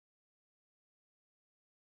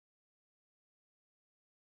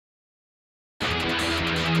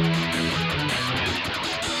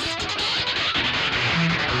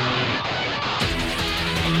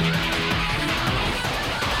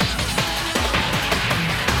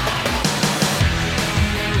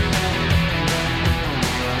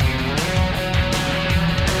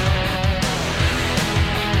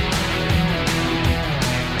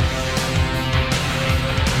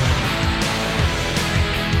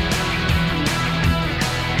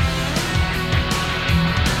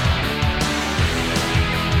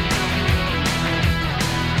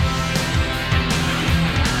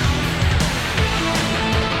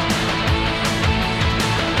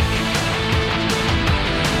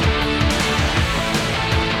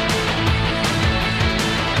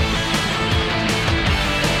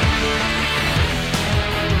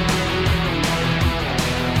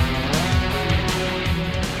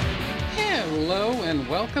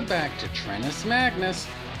welcome back to Trennis Magnus,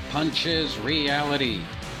 Punches Reality,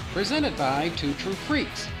 presented by Two True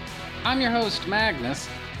Freaks. I'm your host, Magnus,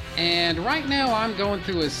 and right now I'm going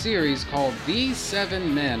through a series called These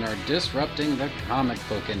 7 Men Are Disrupting the Comic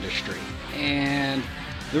Book Industry. And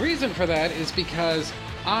the reason for that is because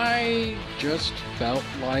I just felt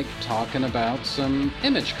like talking about some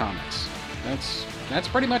Image comics. That's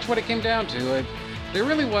pretty much what it came down to. There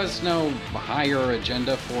really was no higher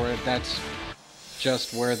agenda for it. That's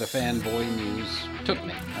just where the fanboy muse took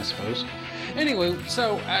me, I suppose. Anyway,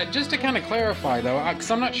 so just to kind of clarify, though,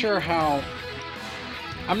 because I'm not sure how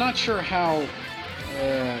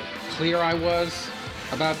clear I was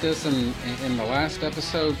about this in the last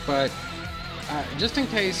episode, but just in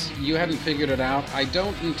case you hadn't figured it out, I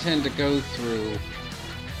don't intend to go through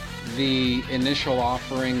the initial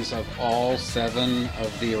offerings of all 7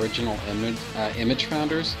 of the original Image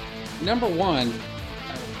founders. Number one,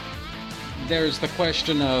 there's the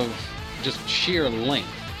question of just sheer length.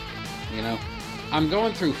 You know, I'm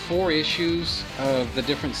going through 4 issues of the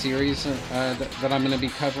different series that I'm going to be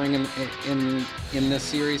covering in this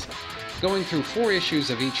series. Going through 4 issues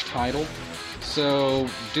of each title. So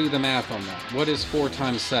do the math on that. What is 4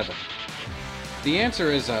 times 7? The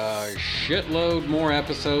answer is a shitload more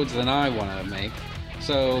episodes than I want to make.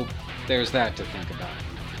 So there's that to think about.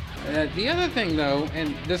 The other thing, though,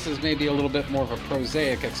 and this is maybe a little bit more of a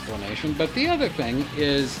prosaic explanation, but the other thing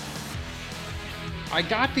is I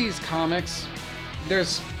got these comics.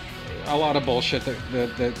 There's a lot of bullshit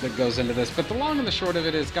that goes into this, but the long and the short of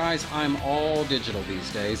it is, guys, I'm all digital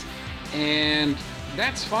these days, and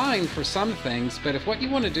that's fine for some things, but if what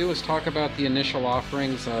you want to do is talk about the initial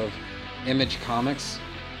offerings of Image Comics,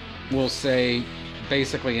 we'll say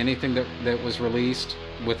basically anything that was released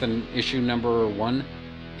with an issue number 1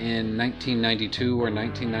 in 1992 or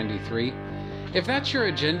 1993. If that's your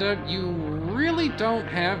agenda, you really don't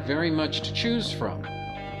have very much to choose from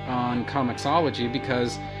on Comixology,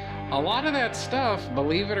 because a lot of that stuff,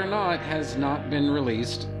 believe it or not, has not been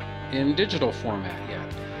released in digital format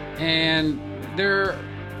yet. And there,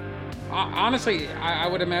 honestly, I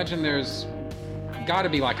would imagine there's got to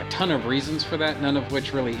be like a ton of reasons for that, none of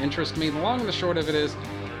which really interest me. The long and the short of it is,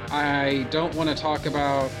 I don't want to talk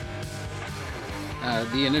about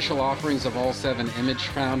the initial offerings of all 7 Image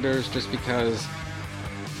founders, just because,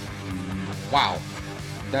 wow,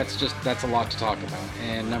 that's a lot to talk about.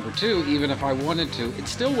 And number 2, even if I wanted to, it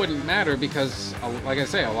still wouldn't matter, because, like I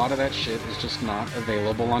say, a lot of that shit is just not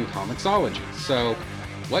available on Comixology. So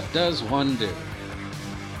what does one do?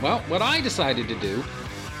 Well, what I decided to do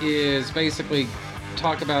is basically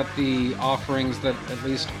talk about the offerings that at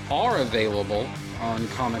least are available on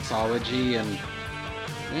Comixology, and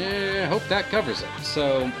I hope that covers it.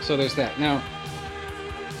 So there's that. Now,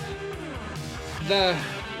 the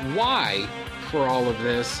why for all of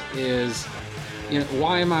this is,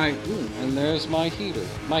 why am I... and there's my heater.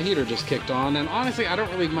 My heater just kicked on, and honestly, I don't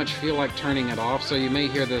really much feel like turning it off, so you may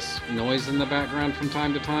hear this noise in the background from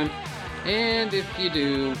time to time. And if you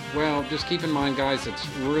do, well, just keep in mind, guys, it's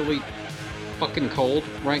really fucking cold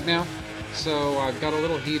right now. So I've got a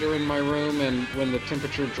little heater in my room, and when the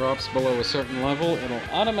temperature drops below a certain level, it'll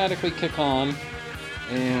automatically kick on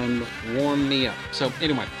and warm me up. So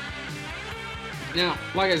anyway, now,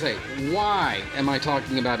 like I say, why am I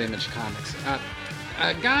talking about Image Comics?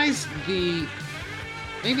 Guys,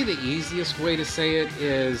 maybe the easiest way to say it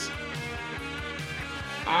is,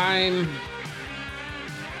 I'm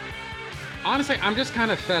just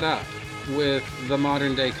kind of fed up with the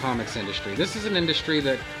modern day comics industry. This is an industry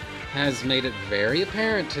that has made it very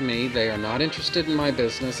apparent to me they are not interested in my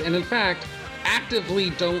business, and in fact,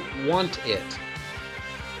 actively don't want it.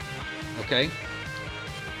 Okay?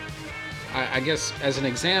 I guess as an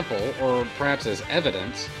example, or perhaps as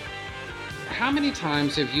evidence, how many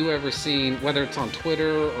times have you ever seen, whether it's on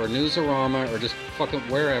Twitter or Newsarama or just fucking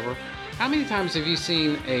wherever, how many times have you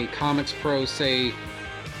seen a Comics Pro say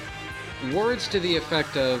words to the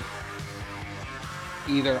effect of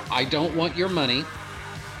either "I don't want your money,"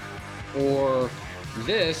 or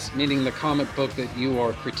 "This," meaning the comic book that you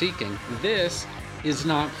are critiquing, "this is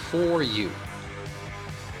not for you"?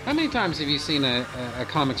 How many times have you seen a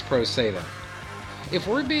Comics Pro say that? If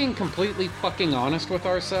we're being completely fucking honest with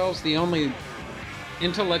ourselves, the only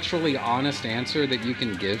intellectually honest answer that you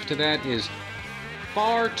can give to that is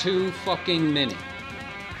far too fucking many.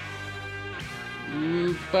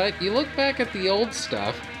 But you look back at the old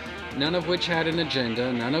stuff, none of which had an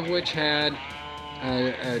agenda, none of which had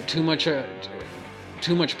too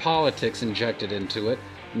much politics injected into it,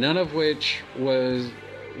 none of which was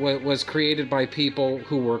created by people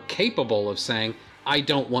who were capable of saying, "I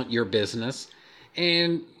don't want your business."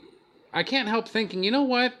 And I can't help thinking, you know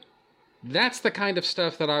what? That's the kind of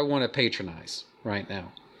stuff that I want to patronize right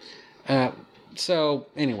now. So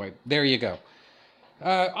anyway, there you go.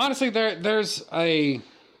 Honestly, there's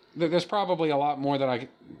probably a lot more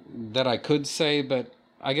that I could say, but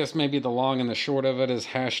I guess maybe the long and the short of it is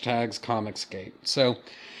hashtags Comicsgate. So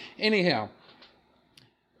anyhow,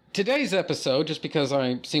 today's episode, just because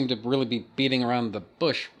I seem to really be beating around the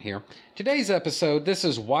bush here, today's episode, this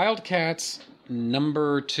is Wildcats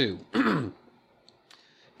number 2.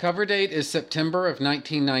 Cover date is September of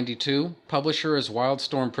 1992. Publisher is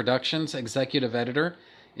Wildstorm Productions. Executive editor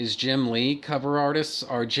is Jim Lee. Cover artists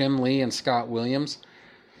are Jim Lee and Scott Williams.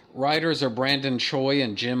 Writers are Brandon Choi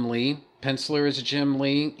and Jim Lee. Penciler is Jim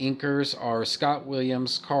Lee. Inkers are Scott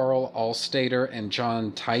Williams, Carl Allstater, and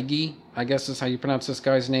John Tighe. I guess is how you pronounce this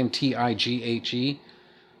guy's name. Tighe.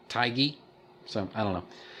 Tighe. So, I don't know.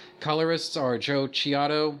 Colorists are Joe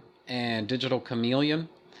Chiato and Digital Chameleon.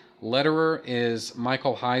 Letterer is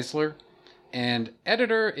Michael Heisler, and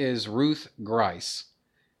editor is Ruth Grice.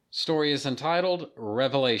 Story is entitled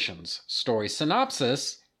Revelations. Story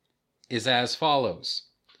synopsis is as follows.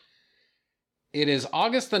 It is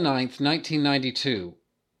August the 9th, 1992,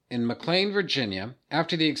 in McLean, Virginia.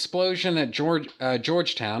 After the explosion at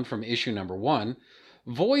Georgetown from issue number 1,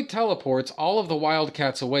 Void teleports all of the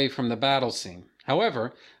Wildcats away from the battle scene.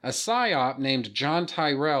 However, a PSYOP named John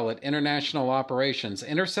Tyrell at International Operations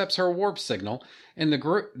intercepts her warp signal, and the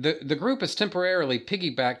group is temporarily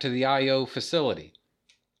piggybacked to the I.O. facility.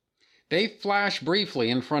 They flash briefly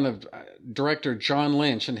in front of director John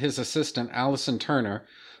Lynch and his assistant Allison Turner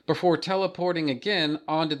before teleporting again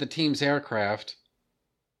onto the team's aircraft,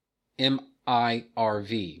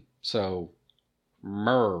 MIRV. So,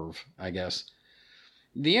 MERV, I guess.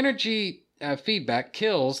 The energy feedback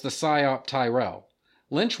kills the PSYOP Tyrell.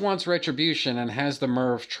 Lynch wants retribution and has the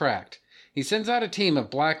MERV tracked. He sends out a team of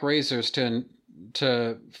Black Razors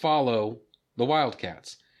to follow the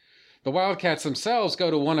Wildcats. The Wildcats themselves go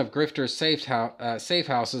to one of Grifter's safe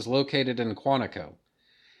houses located in Quantico.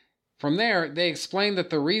 From there, they explain that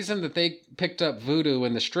the reason that they picked up Voodoo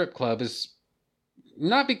in the strip club is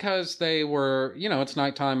not because they were, it's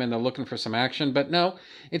nighttime and they're looking for some action, but no,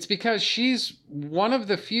 it's because she's one of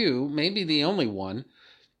the few, maybe the only one,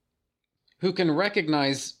 who can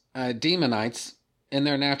recognize demonites in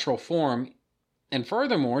their natural form, and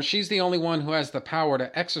furthermore, she's the only one who has the power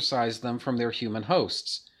to exorcise them from their human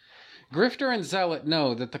hosts. Grifter and Zealot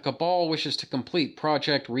know that the Cabal wishes to complete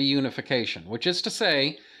Project Reunification, which is to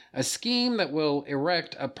say, a scheme that will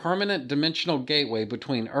erect a permanent dimensional gateway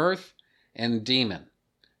between Earth and Demon.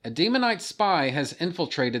 A demonite spy has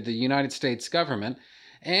infiltrated the United States government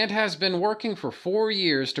and has been working for 4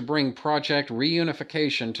 years to bring Project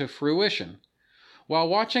Reunification to fruition. While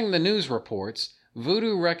watching the news reports,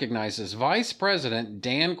 Voodoo recognizes Vice President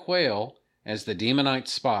Dan Quayle as the demonite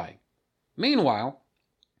spy. Meanwhile,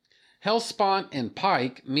 Hellspawn and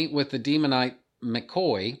Pike meet with the demonite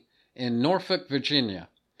McCoy in Norfolk, Virginia.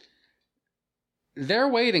 They're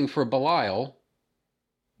waiting for Belial,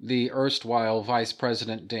 the erstwhile Vice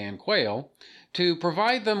President Dan Quayle, to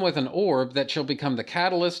provide them with an orb that shall become the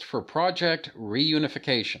catalyst for Project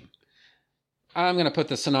Reunification. I'm going to put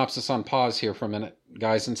the synopsis on pause here for a minute,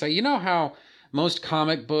 guys, and say, you know how most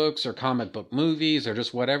comic books or comic book movies or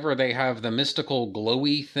just whatever, they have the mystical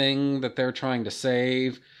glowy thing that they're trying to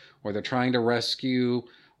save, or they're trying to rescue,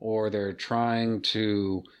 or they're trying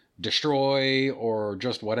to destroy, or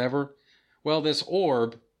just whatever? Well, this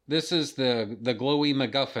orb, this is the glowy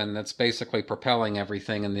MacGuffin that's basically propelling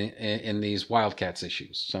everything in these Wildcats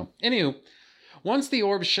issues. So, anywho, once the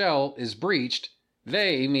orb shell is breached,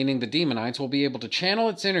 they, meaning the demonites, will be able to channel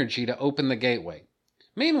its energy to open the gateway.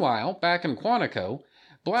 Meanwhile, back in Quantico,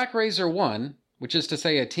 Black Razor 1, which is to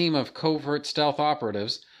say a team of covert stealth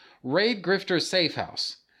operatives, raid Grifter's safe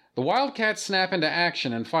house. The Wildcats snap into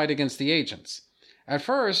action and fight against the agents. At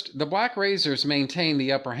first, the Black Razors maintain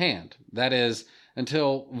the upper hand, that is,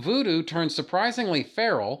 until Voodoo turns surprisingly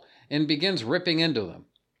feral and begins ripping into them.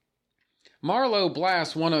 Marlowe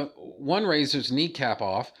blasts one Razor's kneecap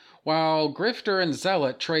off, while Grifter and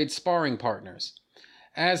Zealot trade sparring partners.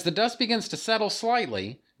 As the dust begins to settle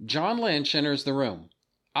slightly, John Lynch enters the room.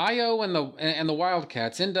 Io and the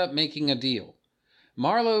Wildcats end up making a deal.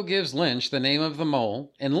 Marlowe gives Lynch the name of the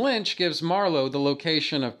mole, and Lynch gives Marlowe the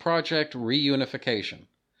location of Project Reunification.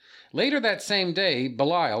 Later that same day,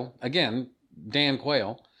 Belial, again, Dan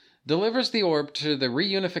Quayle, delivers the orb to the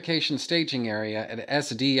reunification staging area at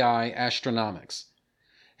SDI Astronomics.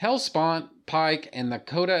 Hellspawn, Pike, and the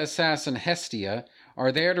Coda assassin Hestia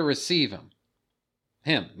are there to receive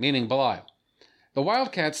him, meaning Belial. The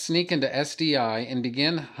Wildcats sneak into SDI and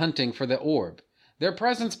begin hunting for the orb. Their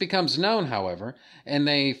presence becomes known, however, and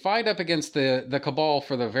they fight up against the Cabal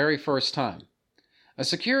for the very first time. A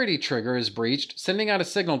security trigger is breached, sending out a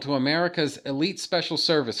signal to America's elite special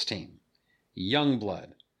service team,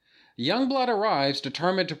 Youngblood. Youngblood arrives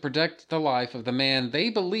determined to protect the life of the man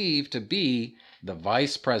they believe to be the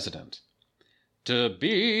vice president. To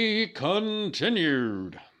be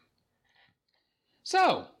continued.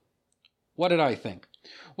 So, what did I think?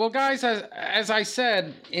 Well, guys, as I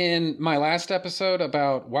said in my last episode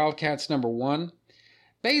about Wildcats #1,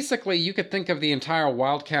 basically you could think of the entire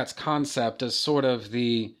Wildcats concept as it's sort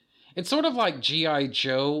of like G.I.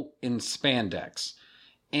 Joe in spandex.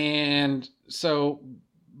 And so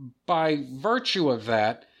by virtue of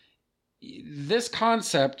that, this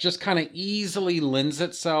concept just kind of easily lends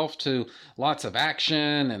itself to lots of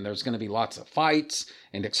action, and there's going to be lots of fights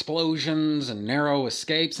and explosions and narrow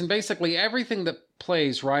escapes, and basically everything that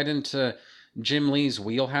plays right into Jim Lee's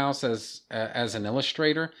wheelhouse as an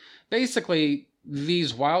illustrator. Basically,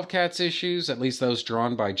 these Wildcats issues, at least those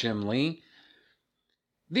drawn by Jim Lee,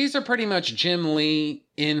 these are pretty much Jim Lee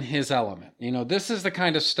in his element. This is the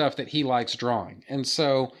kind of stuff that he likes drawing. And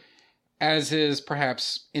so, as is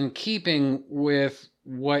perhaps in keeping with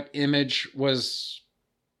what Image was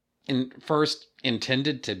first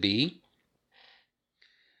intended to be.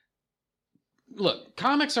 Look,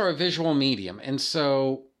 comics are a visual medium, and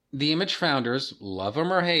so the Image founders, love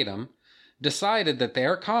them or hate them, decided that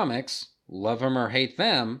their comics, love them or hate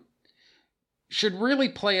them, should really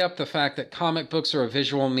play up the fact that comic books are a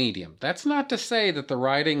visual medium. That's not to say that the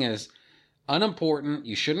writing is unimportant,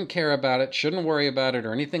 you shouldn't care about it, shouldn't worry about it,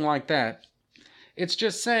 or anything like that. It's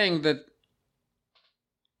just saying that,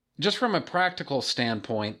 just from a practical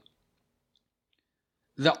standpoint,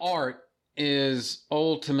 the art is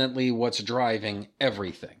ultimately what's driving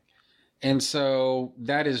everything. And so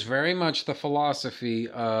that is very much the philosophy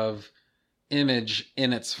of Image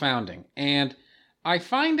in its founding. And I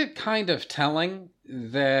find it kind of telling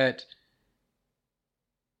that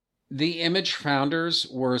the Image founders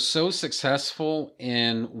were so successful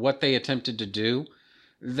in what they attempted to do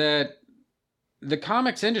that the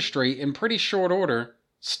comics industry, in pretty short order,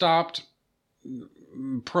 stopped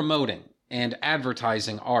promoting and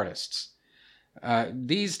advertising artists.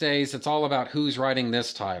 These days, it's all about who's writing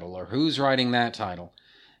this title or who's writing that title.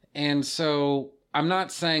 And so I'm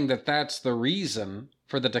not saying that that's the reason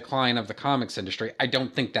for the decline of the comics industry. I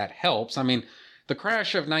don't think that helps. I mean, the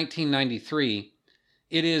crash of 1993,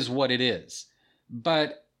 it is what it is.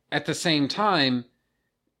 But at the same time,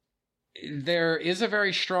 there is a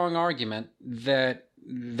very strong argument that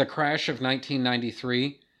the crash of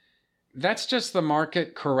 1993, that's just the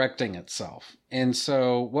market correcting itself. And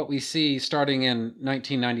so what we see starting in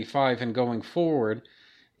 1995 and going forward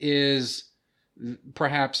is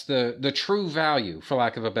perhaps the true value, for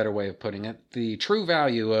lack of a better way of putting it, the true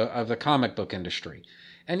value of the comic book industry.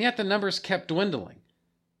 And yet the numbers kept dwindling.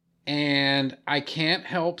 And I can't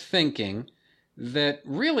help thinking that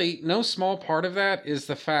really no small part of that is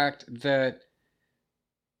the fact that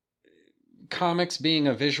comics being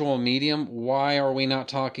a visual medium, why are we not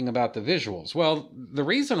talking about the visuals? Well, the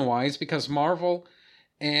reason why is because Marvel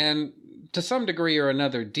and to some degree or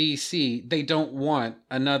another DC, they don't want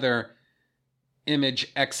another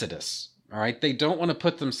Image exodus. All right. They don't want to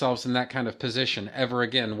put themselves in that kind of position ever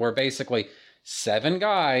again, where basically 7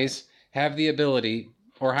 guys have the ability,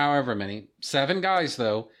 or however many, 7 guys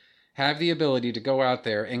though, have the ability to go out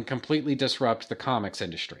there and completely disrupt the comics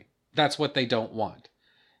industry. That's what they don't want.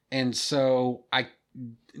 And so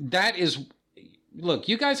look,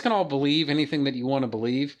 you guys can all believe anything that you want to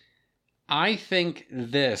believe. I think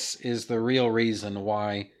this is the real reason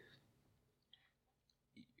why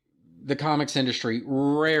the comics industry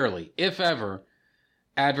rarely, if ever,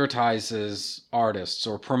 advertises artists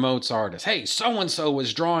or promotes artists. Hey, so-and-so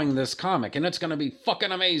is drawing this comic and it's going to be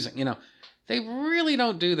fucking amazing. They really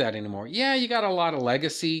don't do that anymore. Yeah, you got a lot of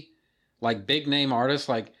legacy, like big name artists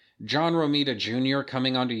like John Romita Jr.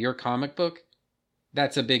 coming onto your comic book.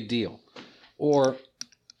 That's a big deal. Or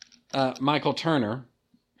Michael Turner,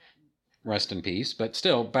 rest in peace, but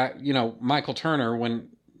still, Michael Turner,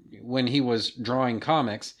 when he was drawing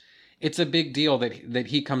comics, it's a big deal that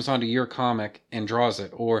he comes onto your comic and draws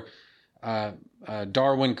it. Or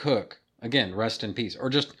Darwin Cook, again, rest in peace. Or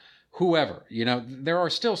just whoever. There are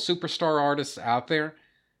still superstar artists out there,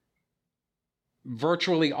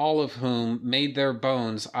 virtually all of whom made their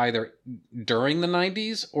bones either during the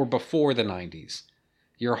 90s or before the 90s.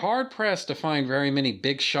 You're hard-pressed to find very many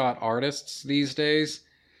big-shot artists these days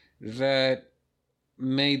that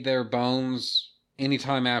made their bones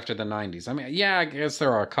anytime after the 90s. I mean, yeah, I guess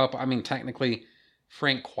there are a couple. I mean, technically,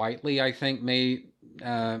 Frank Quitely, I think,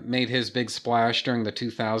 made his big splash during the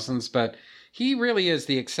 2000s, but he really is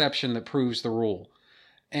the exception that proves the rule.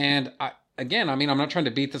 And again, I mean, I'm not trying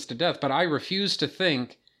to beat this to death, but I refuse to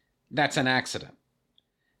think that's an accident.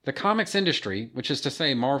 The comics industry, which is to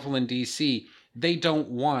say Marvel and DC, they don't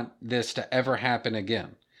want this to ever happen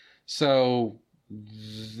again. So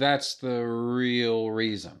that's the real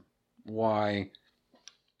reason why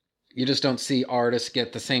you just don't see artists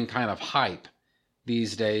get the same kind of hype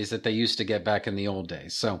these days that they used to get back in the old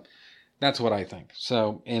days. So that's what I think.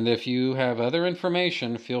 So, and if you have other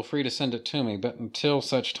information, feel free to send it to me. But until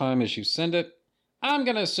such time as you send it, I'm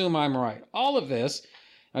going to assume I'm right. All of this,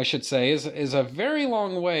 I should say, is a very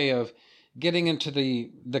long way of getting into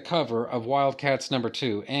the cover of Wildcats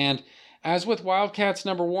 #2. And as with Wildcats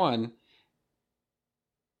 #1,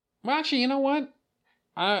 well, actually, you know what?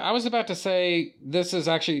 I was about to say this is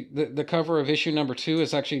actually, the cover of issue #2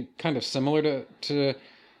 is actually kind of similar to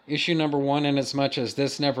issue #1 in as much as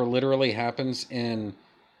this never literally happens in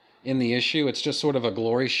the issue. It's just sort of a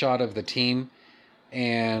glory shot of the team,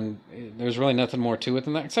 and there's really nothing more to it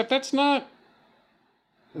than that, except that's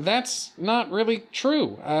not really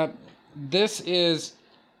true. This is,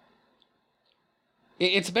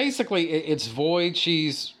 it's basically, it's Void.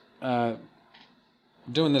 She's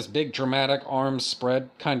doing this big dramatic arms spread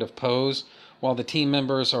kind of pose while the team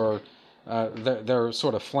members are they're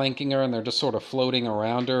sort of flanking her, and they're just sort of floating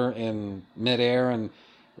around her in midair, and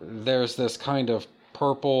there's this kind of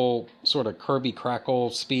purple sort of Kirby Crackle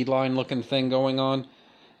speedline looking thing going on.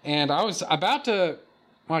 And I was about to,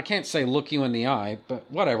 well, I can't say look you in the eye, but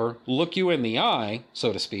whatever, look you in the eye,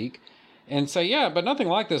 so to speak, and say, yeah, but nothing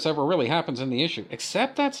like this ever really happens in the issue.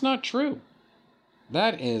 Except that's not true.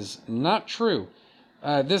 That is not true.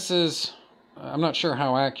 This is, I'm not sure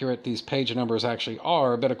how accurate these page numbers actually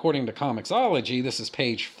are, but according to Comixology, this is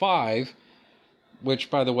page 5, which,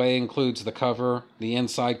 by the way, includes the cover, the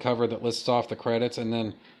inside cover that lists off the credits, and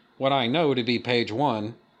then what I know to be page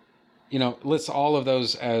 1, lists all of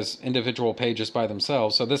those as individual pages by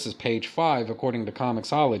themselves. So this is page 5, according to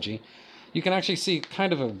Comixology. You can actually see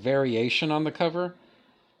kind of a variation on the cover,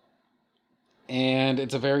 and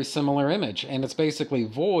it's a very similar image, and it's basically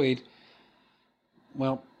Void.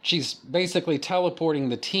 Well, she's basically teleporting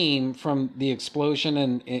the team from the explosion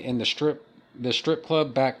in the strip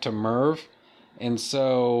club back to Merv. And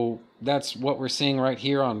so that's what we're seeing right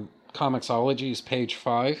here on Comixology's page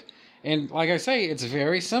 5. And like I say, it's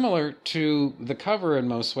very similar to the cover in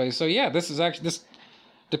most ways. So yeah, this is actually, this,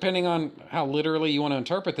 depending on how literally you want to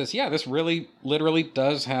interpret this, yeah, this really literally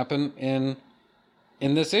does happen in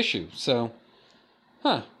this issue. So,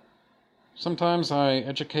 sometimes I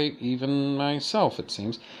educate even myself, it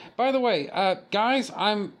seems. By the way, guys,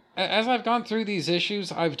 as I've gone through these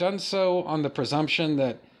issues, I've done so on the presumption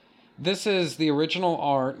that this is the original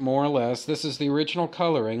art, more or less. This is the original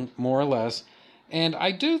coloring, more or less. And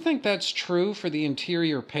I do think that's true for the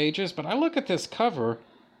interior pages, but I look at this cover,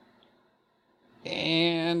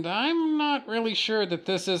 and I'm not really sure that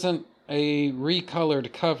this isn't a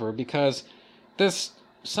recolored cover, because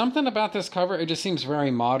something about this cover, it just seems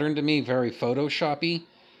very modern to me, very Photoshop-y,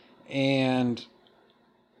 and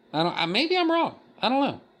maybe I'm wrong. I don't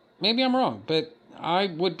know. Maybe I'm wrong, but I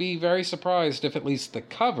would be very surprised if at least the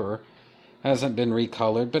cover hasn't been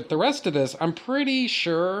recolored. But the rest of this, I'm pretty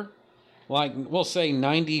sure, like we'll say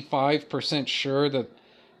 95% sure, that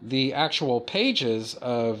the actual pages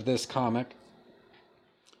of this comic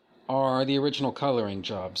are the original coloring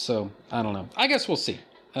job. So, I don't know. I guess we'll see.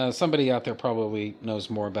 Somebody out there probably knows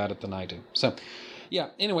more about it than I do. So, yeah,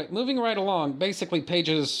 anyway, moving right along, basically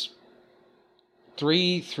pages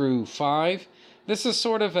 3 through 5. This is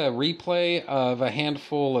sort of a replay of a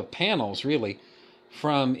handful of panels, really,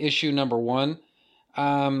 from issue #1.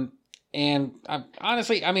 And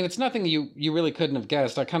honestly, I mean, it's nothing you really couldn't have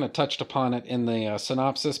guessed. I kind of touched upon it in the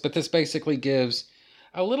synopsis, but this basically gives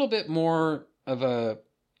a little bit more of a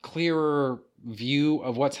clearer view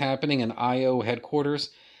of what's happening in IO headquarters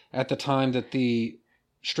at the time that the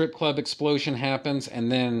strip club explosion happens,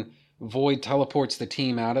 and then Void teleports the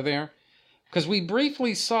team out of there. Because we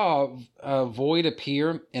briefly saw Void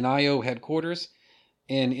appear in IO headquarters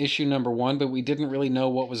in issue #1, but we didn't really know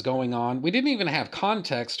what was going on. We didn't even have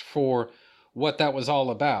context for what that was all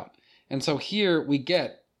about. And so here we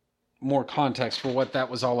get more context for what that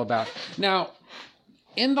was all about. Now,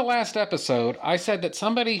 in the last episode, I said that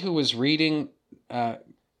somebody who was reading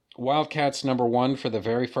Wildcats #1 for the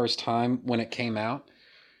very first time when it came out,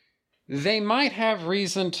 they might have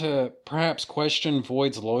reason to perhaps question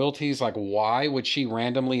Void's loyalties, like why would she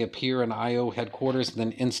randomly appear in IO headquarters and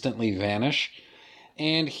then instantly vanish?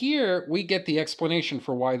 And here we get the explanation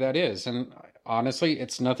for why that is. And honestly,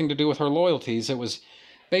 it's nothing to do with her loyalties. It was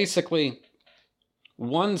basically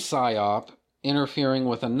one psyop interfering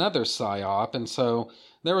with another psyop, and so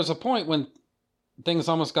there was a point when things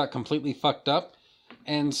almost got completely fucked up,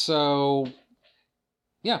 and so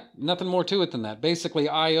yeah, nothing more to it than that. Basically,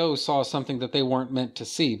 IO saw something that they weren't meant to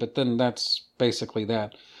see, but then that's basically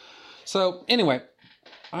that. So anyway,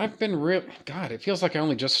 I've been real. God, it feels like I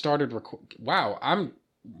only just started Wow, I'm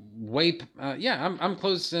I'm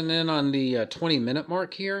closing in on the 20-minute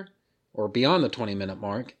mark here, or beyond the 20-minute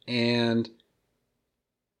mark, and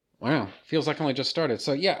wow, feels like I only just started.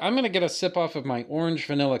 So yeah, I'm gonna get a sip off of my orange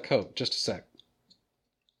vanilla Coke. Just a sec.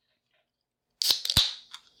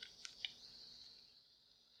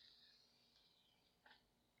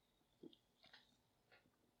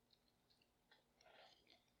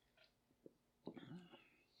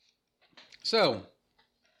 So,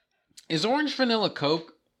 is orange vanilla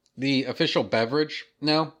Coke the official beverage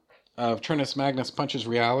now of Trinus Magnus Punches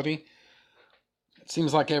Reality? It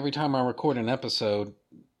seems like every time I record an episode,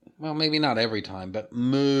 well, maybe not every time, but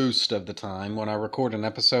most of the time when I record an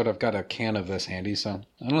episode, I've got a can of this handy, so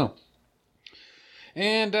I don't know.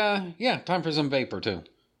 And, yeah, time for some vapor, too.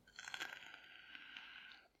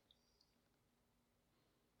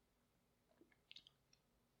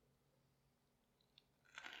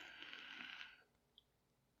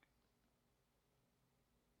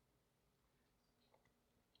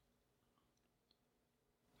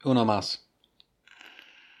 Uno mas.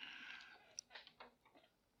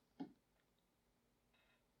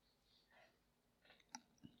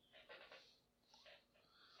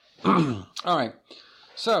 All right.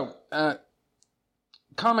 So,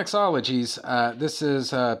 Comixologies, this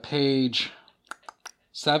is page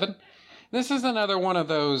 7. This is another one of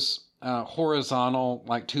those horizontal,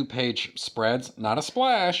 like 2-page spreads. Not a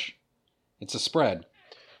splash, it's a spread,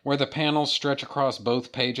 where the panels stretch across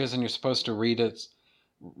both pages and you're supposed to read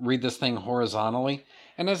this thing horizontally.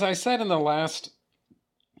 And as I said in the last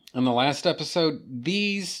episode,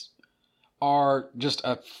 these are just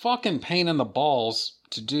a fucking pain in the balls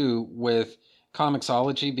to do with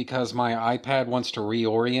Comixology because my iPad wants to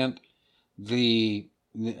reorient the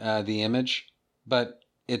image, but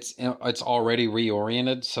it's already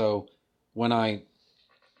reoriented. So when I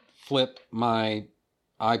flip my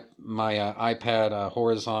iPad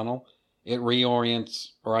horizontal, it reorients,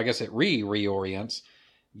 or I guess it reorients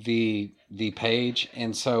the page,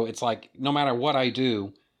 and so it's like no matter what I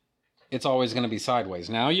do, it's always going to be sideways.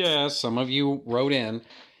 Now, yes, some of you wrote in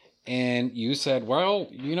and you said, well,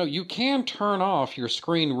 you can turn off your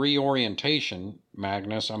screen reorientation,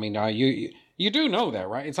 Magnus. I mean, you do know that,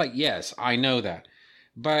 right? It's like, yes, I know that.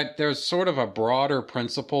 But there's sort of a broader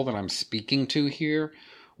principle that I'm speaking to here,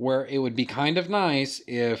 where it would be kind of nice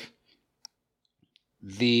if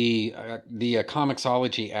the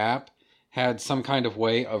Comixology app had some kind of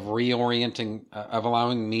way of reorienting, of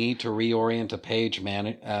allowing me to reorient a page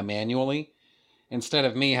manually, instead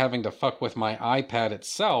of me having to fuck with my iPad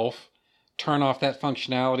itself, turn off that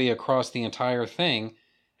functionality across the entire thing.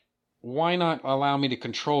 Why not allow me to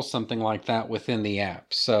control something like that within the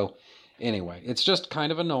app? So anyway, it's just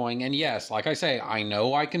kind of annoying. And yes, like I say, I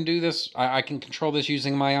know I can do this. I can control this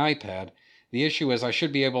using my iPad. The issue is I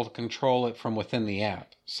should be able to control it from within the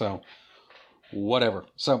app. So whatever.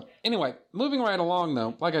 So anyway, moving right along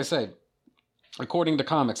though, like I said, according to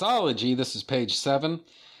Comixology, this is page 7.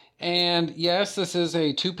 And yes, this is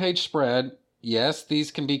a 2-page spread. Yes,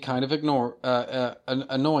 these can be kind of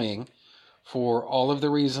annoying for all of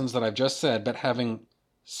the reasons that I've just said. But having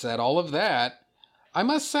said all of that, I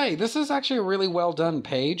must say this is actually a really well done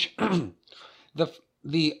page. the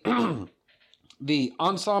the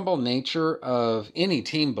ensemble nature of any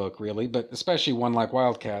team book, really, but especially one like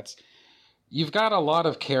Wildcats, you've got a lot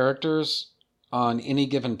of characters on any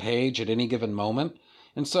given page at any given moment,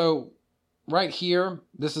 and so right here,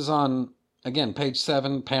 this is on, again, page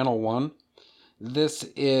 7, panel 1.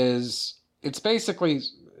 It's basically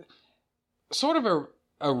sort of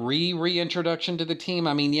a reintroduction to the team.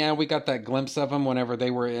 I mean, yeah, we got that glimpse of them whenever they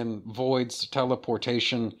were in Void's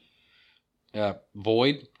teleportation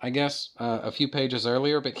void, I guess, a few pages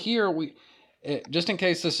earlier. But here, just in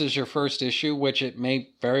case this is your first issue, which it might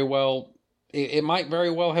very well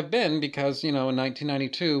have been, because, in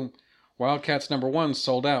 1992... Wildcats #1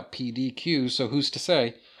 sold out PDQ, so who's to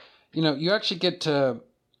say? You actually get to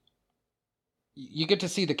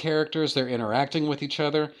see the characters, they're interacting with each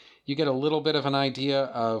other. You get a little bit of an idea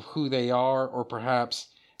of who they are, or perhaps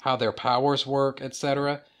how their powers work,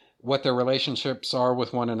 etc., what their relationships are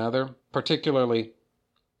with one another, particularly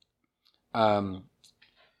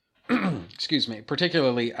excuse me,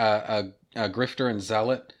 particularly Grifter and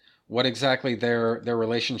Zealot, what exactly their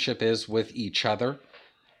relationship is with each other,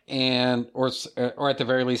 and or at the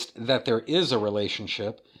very least that there is a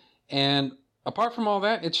relationship. And apart from all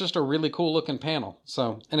that, it's just a really cool looking panel.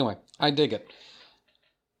 So anyway, I dig it.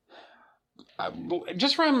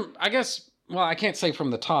 Just from, I guess, well, I can't say from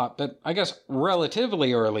the top, but I guess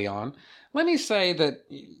relatively early on, let me say that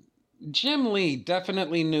Jim Lee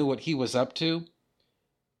definitely knew what he was up to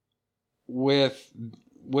with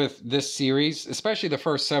this series, especially the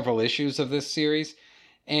first several issues of this series,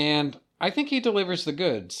 and I think he delivers the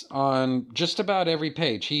goods on just about every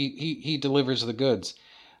page. He delivers the goods.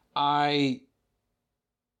 I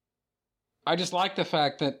just like the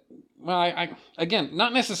fact that, well, I again,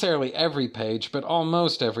 not necessarily every page, but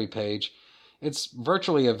almost every page, it's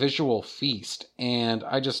virtually a visual feast, and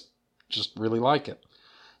I just really like it.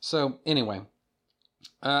 So anyway,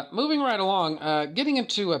 moving right along, getting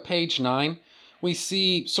into page 9, we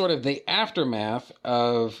see sort of the aftermath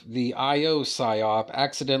of the IO psyop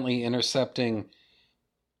accidentally intercepting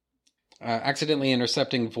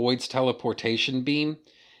Void's teleportation beam.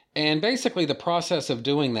 And basically the process of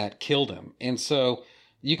doing that killed him. And so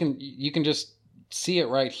you can just see it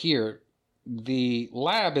right here. The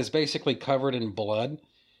lab is basically covered in blood.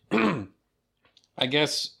 I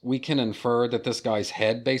guess we can infer that this guy's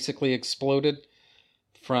head basically exploded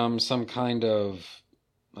from some kind of,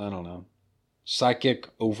 I don't know, psychic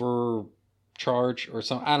overcharge or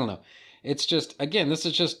something. I don't know. It's just, again, this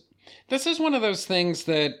is one of those things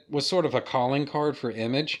that was sort of a calling card for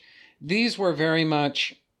Image. These were very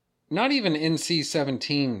much not even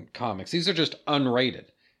NC-17 comics. These are just unrated.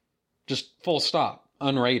 Just full stop,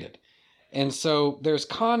 unrated. And so there's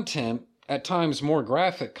content, at times more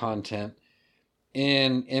graphic content,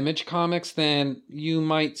 in Image comics than you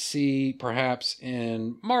might see perhaps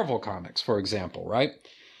in Marvel comics, for example, right?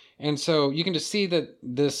 And so you can just see that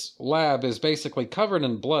this lab is basically covered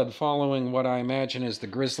in blood following what I imagine is the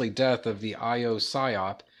grisly death of the IO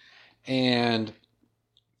psyop. And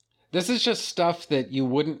this is just stuff that you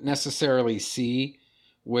wouldn't necessarily see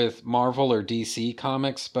with Marvel or DC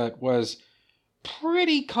comics, but was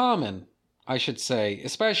pretty common, I should say,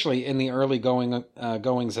 especially in the early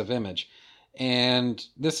goings of Image. And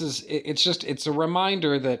it's a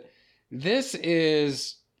reminder that this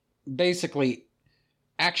is basically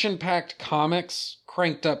action-packed comics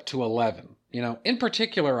cranked up to 11. You know, in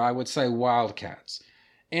particular, I would say Wildcats.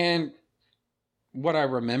 And what I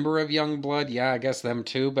remember of Youngblood, yeah, I guess them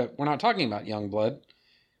too, but we're not talking about Youngblood,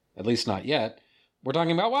 at least not yet. We're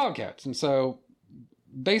talking about Wildcats. And so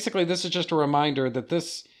basically this is just a reminder that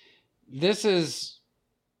this is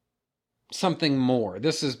something more.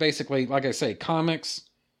 This is basically, like I say, comics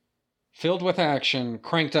filled with action,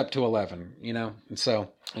 cranked up to 11, you know? And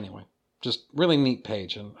so, anyway, just really neat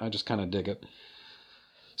page, and I just kind of dig it.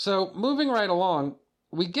 So, moving right along,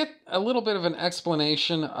 we get a little bit of an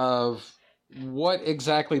explanation of what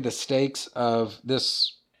exactly the stakes of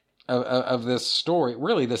this story,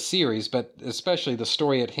 really the series, but especially the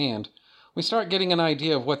story at hand. We start getting an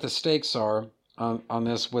idea of what the stakes are on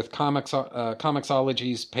this with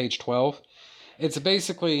Comixology's page 12. It's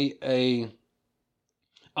basically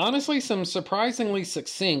honestly some surprisingly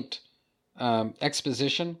succinct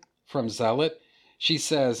exposition from Zealot. She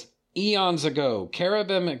says, eons ago,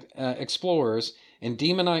 Carabim explorers and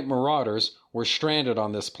demonite marauders were stranded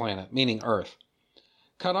on this planet, meaning Earth.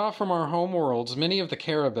 Cut off from our home worlds, many of the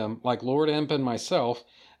Carabim, like Lord Imp and myself,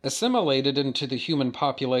 assimilated into the human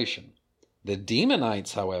population. The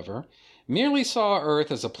demonites, however, merely saw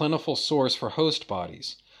Earth as a plentiful source for host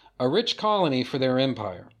bodies, a rich colony for their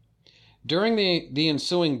empire. During the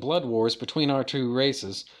ensuing blood wars between our two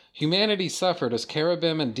races, humanity suffered as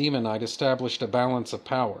Carabim and Demonite established a balance of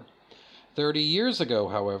power. 30 years ago,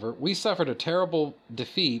 however, we suffered a terrible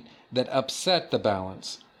defeat that upset the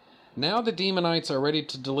balance. Now the Demonites are ready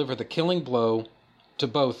to deliver the killing blow to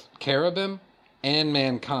both Carabim and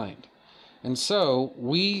mankind. And so,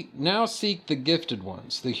 we now seek the gifted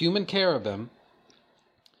ones, the human Carabim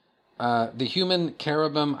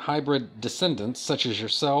hybrid descendants, such as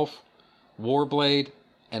yourself, Warblade,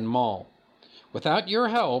 and Maul. Without your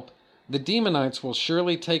help, the Demonites will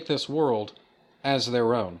surely take this world as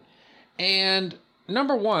their own. And,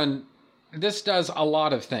 number one, this does a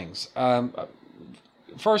lot of things.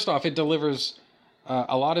 First off, it delivers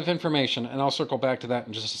a lot of information, and I'll circle back to that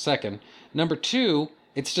in just a second. Number two,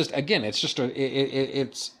 it's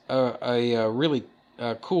a really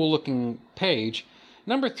cool looking page.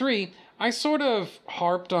 Number three, I sort of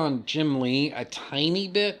harped on Jim Lee a tiny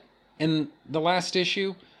bit in the last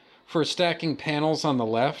issue for stacking panels on the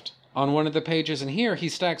left on one of the pages, and here he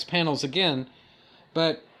stacks panels again,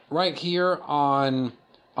 but right here on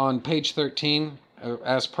page 13,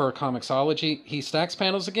 as per Comixology, he stacks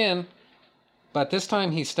panels again, but this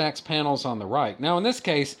time he stacks panels on the right. Now, in this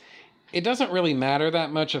case, it doesn't really matter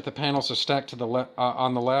that much if the panels are stacked to the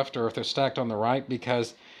on the left or if they're stacked on the right,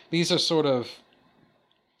 because these are sort of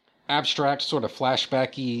abstract, sort of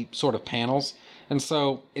flashbacky sort of panels. And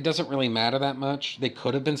so it doesn't really matter that much. They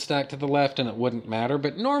could have been stacked to the left and it wouldn't matter.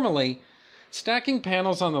 But normally, stacking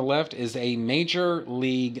panels on the left is a major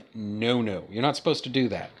league no-no. You're not supposed to do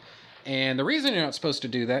that. And the reason you're not supposed to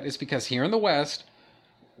do that is because here in the West,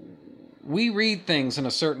 we read things in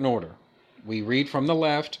a certain order. We read from the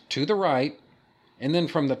left to the right, and then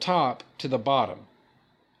from the top to the bottom.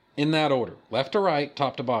 In that order. Left to right,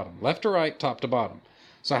 top to bottom. Left to right, top to bottom.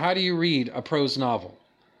 So how do you read a prose novel?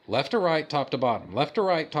 Left to right, top to bottom. Left to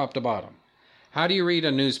right, top to bottom. How do you read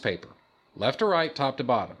a newspaper? Left to right, top to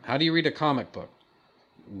bottom. How do you read a comic book?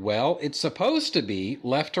 Well, it's supposed to be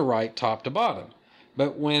left to right, top to bottom.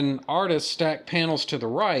 But when artists stack panels to the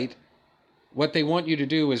right, what they want you to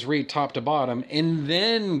do is read top to bottom and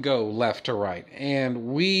then go left to right. And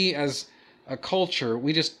we, as a culture,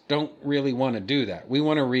 we just don't really want to do that. We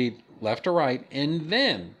want to read left to right and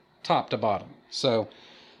then top to bottom. So,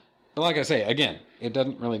 like I say, again, it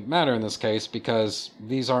doesn't really matter in this case because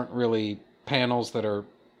these aren't really panels that are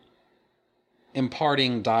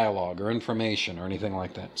imparting dialogue or information or anything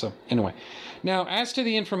like that. So, anyway. Now, as to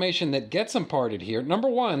the information that gets imparted here, number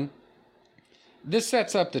one, this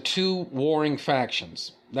sets up the two warring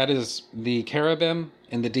factions. That is the Cherubim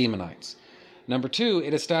and the Demonites. Number two,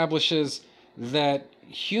 it establishes that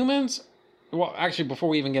humans, well, actually, before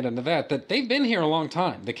we even get into that, that they've been here a long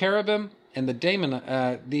time. The Cherubim and the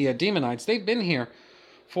Demonites, they've been here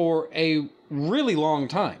for a really long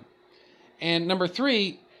time. And number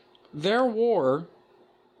three, their war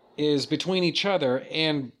is between each other,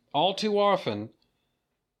 and all too often,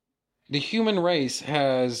 the human race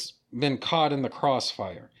has been caught in the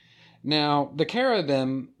crossfire. Now, the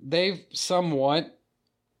Cherubim, they've somewhat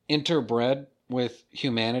interbred with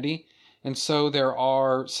humanity, and so there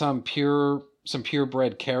are some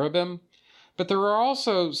purebred Cherubim, but there are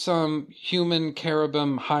also some human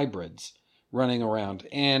Cherubim hybrids running around,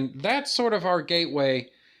 and that's sort of our gateway.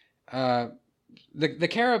 The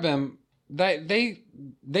Cherubim,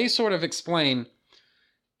 they sort of explain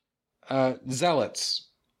Zealot's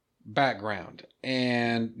background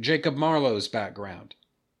and Jacob Marlowe's background.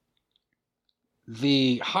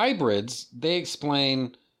 The hybrids, they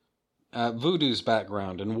explain Voodoo's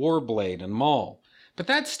background and Warblade and Maul. But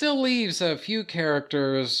that still leaves a few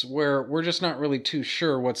characters where we're just not really too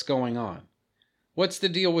sure what's going on. What's the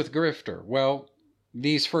deal with Grifter? Well,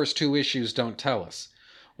 these first two issues don't tell us.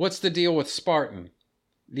 What's the deal with Spartan?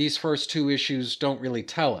 These first two issues don't really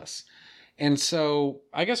tell us. And so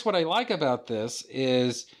I guess what I like about this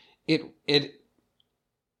is it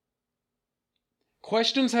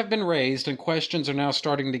questions have been raised and questions are now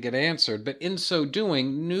starting to get answered, but in so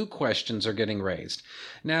doing, new questions are getting raised.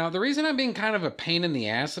 Now, the reason I'm being kind of a pain in the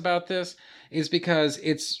ass about this is because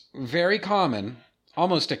it's very common,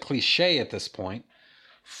 almost a cliche at this point,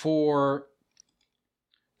 for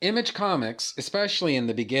Image Comics, especially in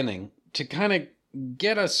the beginning, to kind of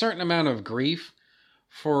get a certain amount of grief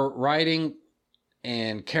for writing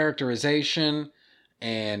and characterization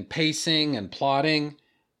and pacing and plotting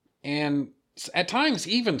and at times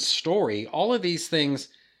even story, all of these things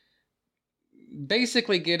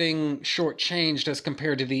basically getting shortchanged as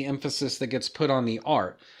compared to the emphasis that gets put on the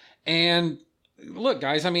art. And look,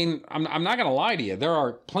 guys, I mean, I'm not going to lie to you. There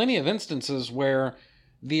are plenty of instances where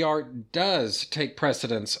the art does take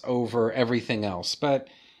precedence over everything else. But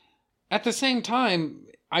at the same time,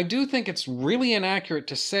 I do think it's really inaccurate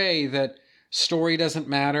to say that story doesn't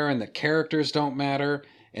matter and that characters don't matter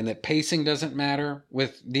and that pacing doesn't matter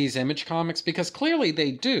with these Image Comics, because clearly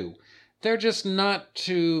they do. They're just not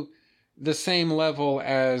to the same level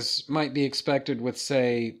as might be expected with,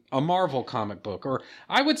 say, a Marvel comic book, or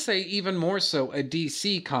I would say even more so a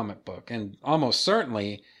DC comic book, and almost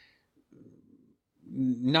certainly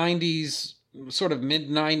 90s, sort of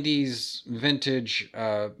mid-90s vintage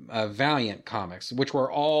Valiant comics, which were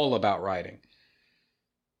all about writing.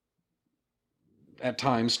 At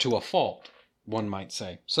times to a fault, one might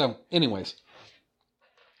say. So, anyways,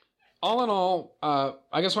 all in all,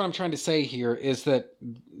 I guess what I'm trying to say here is that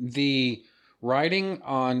the writing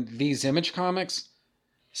on these Image Comics,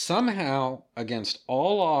 somehow, against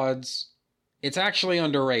all odds, it's actually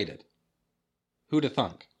underrated. Who'da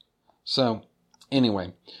thunk? So,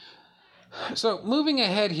 anyway. So, moving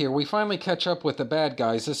ahead here, we finally catch up with the bad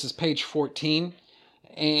guys. This is page 14.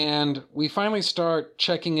 And we finally start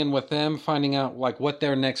checking in with them, finding out like what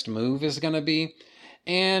their next move is going to be.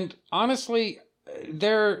 And honestly,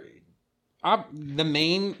 they're the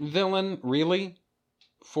main villain, really,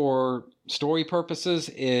 for story purposes,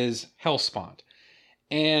 is Hellspawn.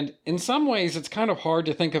 And in some ways, it's kind of hard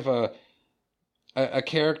to think of a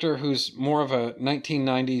character who's more of a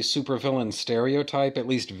 1990s supervillain stereotype, at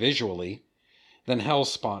least visually, than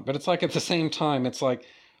Hellspawn. But it's like at the same time, it's like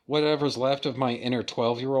whatever's left of my inner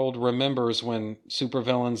 12-year-old remembers when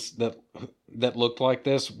supervillains that looked like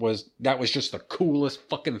this was just the coolest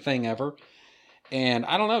fucking thing ever. And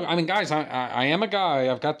I don't know. I mean, guys, I am a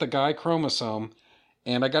guy. I've got the guy chromosome.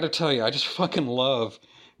 And I got to tell you, I just fucking love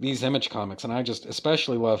these Image comics. And I just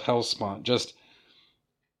especially love Hellspawn. Just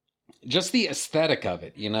the aesthetic of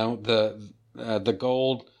it, the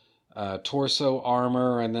gold torso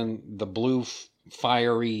armor, and then the blue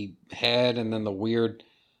fiery head, and then the weird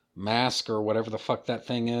mask or whatever the fuck that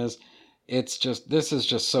thing is. This is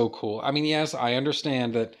just so cool. I mean, yes, I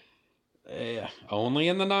understand that only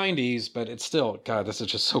in the 90s, but it's still, God, this is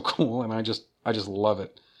just so cool, and I just love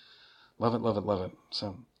it. Love it, love it, love it.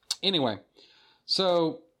 So, anyway,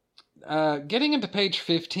 getting into page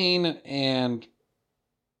 15 and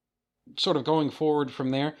sort of going forward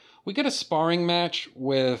from there, we get a sparring match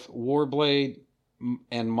with Warblade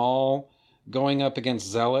and Maul going up against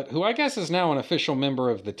Zealot, who I guess is now an official member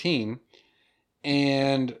of the team,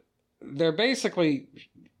 and they're basically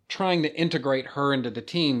trying to integrate her into the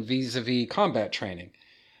team vis-a-vis combat training,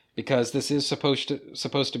 because this is supposed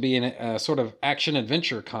to be a sort of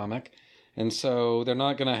action-adventure comic, and so they're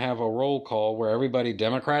not going to have a roll call where everybody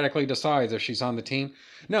democratically decides if she's on the team.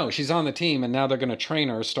 No, she's on the team, and now they're going to train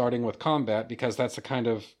her starting with combat, because that's the kind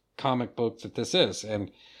of comic book that this is.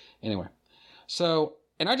 And anyway,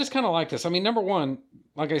 and I just kind of like this. I mean, number one,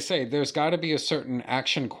 like I say, there's got to be a certain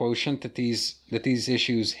action quotient that these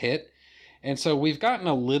issues hit. And so we've gotten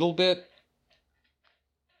a little bit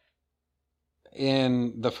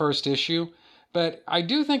in the first issue, but I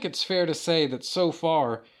do think it's fair to say that so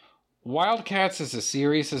far, Wildcats as a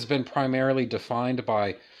series has been primarily defined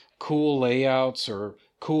by cool layouts or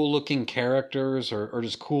cool looking characters or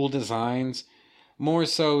just cool designs, more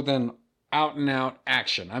so than out and out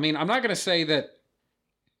action. I mean, I'm not going to say that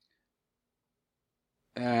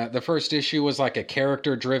the first issue was like a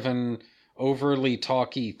character driven, overly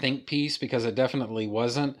talky think piece, because it definitely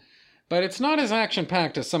wasn't, but it's not as action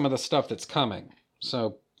packed as some of the stuff that's coming.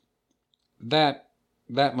 So that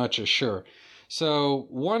much is sure. So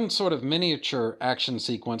one sort of miniature action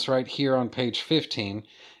sequence right here on page 15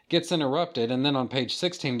 gets interrupted, and then on page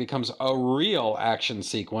 16 becomes a real action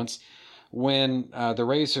sequence when the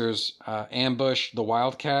Razors ambush the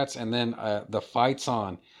Wildcats, and then the fight's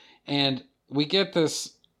on. And we get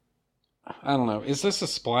this, I don't know, is this a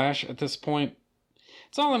splash at this point?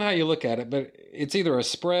 It's all in how you look at it, but it's either a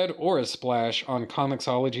spread or a splash on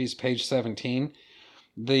Comixology's page 17.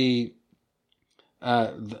 The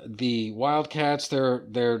Wildcats, they're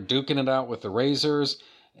duking it out with the Razors,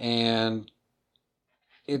 and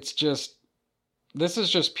it's just, this is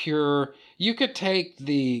just pure. You could take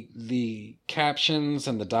the captions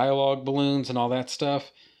and the dialogue balloons and all that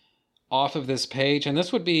stuff off of this page, and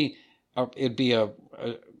this would be it'd be a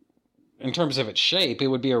in terms of its shape, it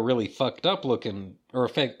would be a really fucked up looking, or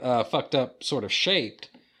a fucked up sort of shaped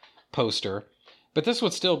poster, but this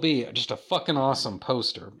would still be just a fucking awesome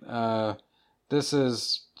poster. This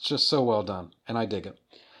is just so well done, and I dig it.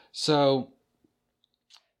 So,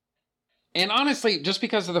 and honestly, just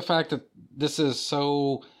because of the fact that this is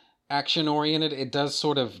so action-oriented, it does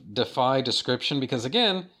sort of defy description, because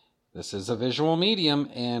again, this is a visual medium,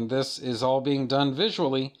 and this is all being done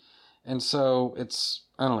visually, and so it's,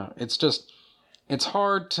 I don't know, it's just, it's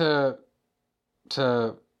hard to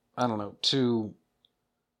I don't know, to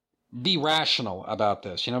be rational about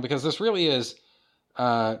this, because this really is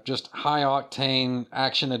just high-octane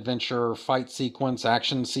action-adventure fight sequence,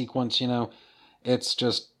 action sequence,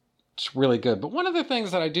 it's really good. But one of the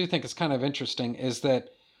things that I do think is kind of interesting is that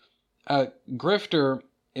Grifter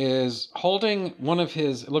is holding one of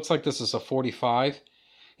his, it looks like this is a 45.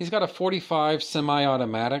 He's got a 45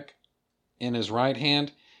 semi-automatic in his right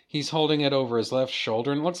hand. He's holding it over his left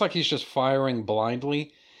shoulder, and it looks like he's just firing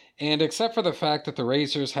blindly. And except for the fact that the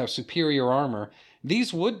Razors have superior armor,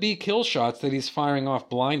 these would be kill shots that he's firing off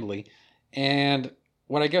blindly. And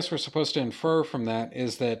what I guess we're supposed to infer from that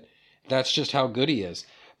is that that's just how good he is.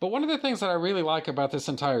 But one of the things that I really like about this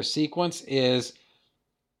entire sequence is,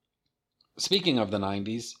 speaking of the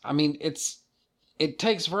 90s, I mean, it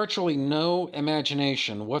takes virtually no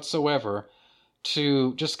imagination whatsoever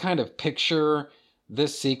to just kind of picture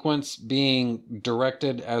this sequence being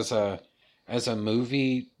directed as a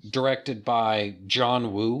movie directed by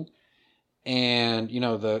John Woo. And,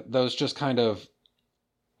 those just kind of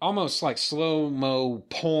almost like slow-mo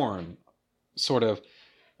porn sort of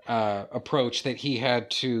approach that he had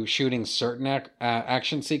to shooting certain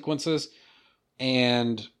action sequences,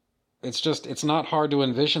 and it's not hard to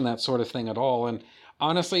envision that sort of thing at all. And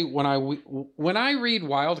honestly, when I read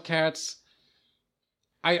Wildcats,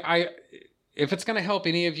 I if it's going to help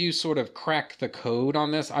any of you sort of crack the code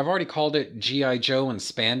on this, I've already called it G.I. Joe and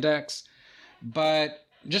spandex, but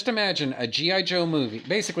just imagine a G.I. Joe movie,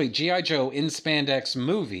 basically G.I. Joe in spandex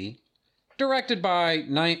movie, directed by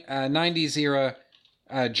 90s era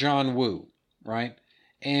John Woo, right?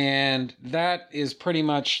 And that is pretty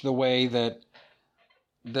much the way that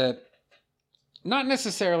not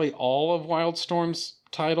necessarily all of Wildstorm's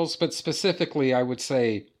titles, but specifically I would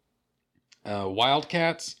say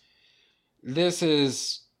Wildcats. This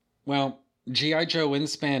is, well, G.I. Joe in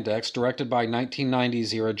spandex, directed by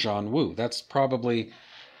 1990s era John Woo. That's probably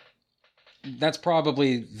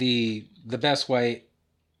the best way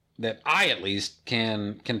that I at least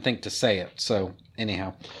can think to say it. So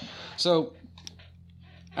anyhow, so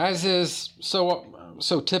as is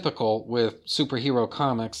so typical with superhero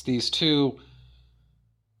comics, these two,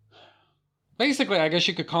 basically I guess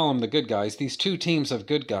you could call them the good guys. These two teams of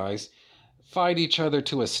good guys fight each other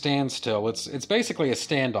to a standstill. It's basically a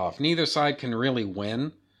standoff. Neither side can really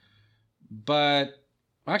win. But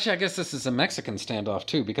actually, I guess this is a Mexican standoff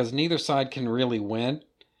too, because neither side can really win.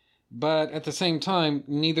 But at the same time,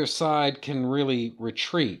 neither side can really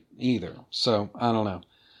retreat either. So I don't know.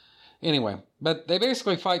 Anyway, but they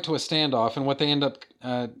basically fight to a standoff, and what they end up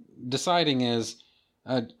deciding is,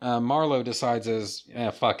 Marlowe decides is,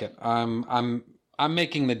 fuck it, I'm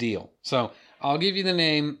making the deal. So I'll give you the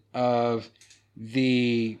name of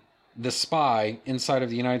the spy inside of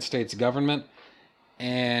the United States government,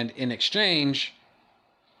 and in exchange,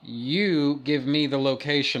 you give me the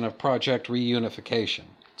location of Project Reunification.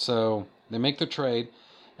 So they make the trade,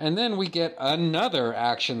 and then we get another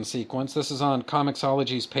action sequence. This is on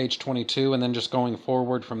Comixology's page 22, and then just going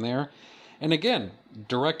forward from there. And again,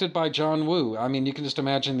 directed by John Woo. I mean, you can just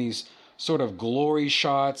imagine these sort of glory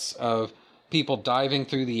shots of people diving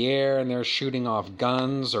through the air, and they're shooting off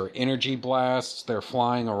guns or energy blasts. They're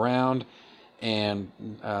flying around, and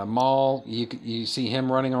Maul, you see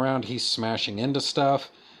him running around. He's smashing into stuff,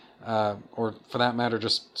 or for that matter,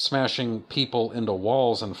 just smashing people into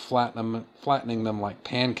walls and flattening them like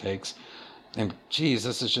pancakes. And geez,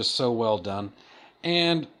 this is just so well done.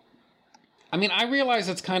 And I mean, I realize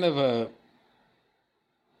it's kind of a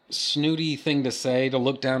snooty thing to say, to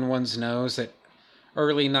look down one's nose at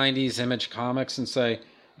early 90s Image Comics and say,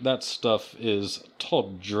 that stuff is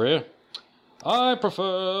tawdry. I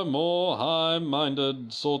prefer more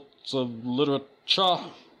high-minded sorts of literature.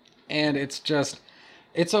 And it's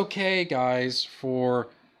okay, guys,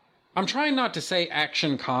 I'm trying not to say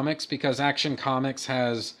Action Comics, because Action Comics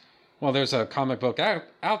has, well, there's a comic book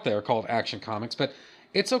out there called Action Comics, but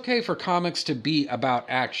it's okay for comics to be about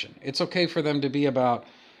action. It's okay for them to be about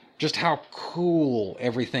just how cool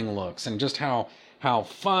everything looks, and just how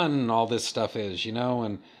fun all this stuff is,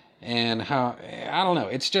 and how, I don't know,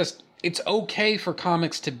 it's okay for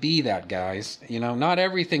comics to be that, guys. Not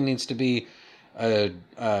everything needs to be a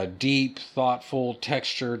deep, thoughtful,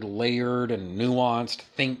 textured, layered, and nuanced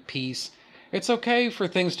think piece. It's okay for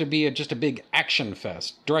things to be just a big action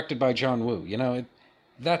fest directed by John Woo.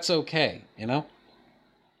 That's okay,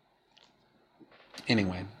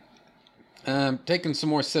 Anyway, taking some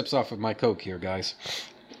more sips off of my Coke here, guys.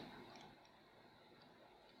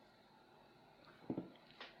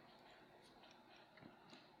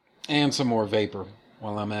 And some more vapor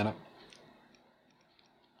while I'm at it.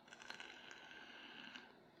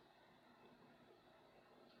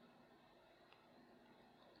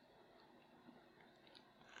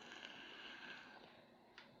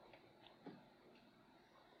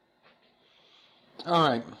 All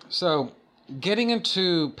right, so getting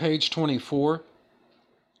into page 24,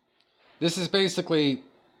 this is basically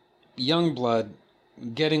Youngblood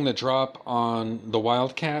getting the drop on the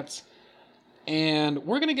Wildcats. And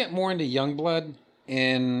we're going to get more into Youngblood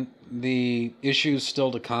in the issues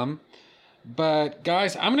still to come. But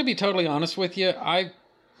guys, I'm going to be totally honest with you.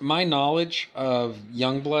 My knowledge of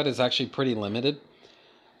Youngblood is actually pretty limited.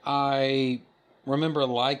 I remember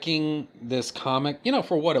liking this comic,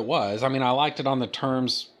 for what it was. I mean, I liked it on the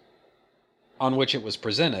terms on which it was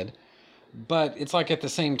presented. But it's like at the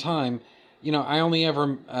same time, I only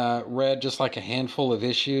ever read just like a handful of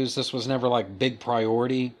issues. This was never like big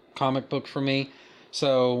priority comic book for me.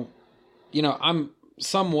 So, I'm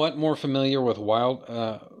somewhat more familiar with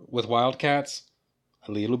Wildcats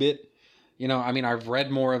a little bit. I've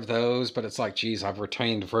read more of those, but it's like, geez, I've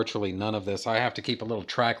retained virtually none of this. I have to keep a little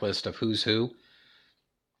track list of who's who.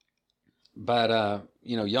 But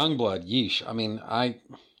Youngblood, yeesh. I mean,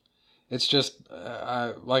 it's just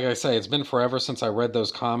like I say, it's been forever since I read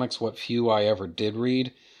those comics. What few I ever did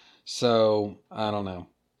read, so I don't know.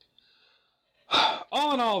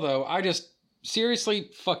 All in all, though, I just seriously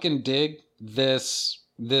fucking dig this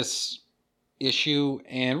issue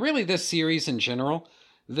and really this series in general.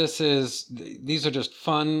 These are just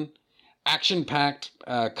fun, action-packed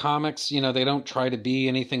comics. They don't try to be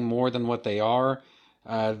anything more than what they are.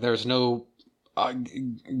 There's no,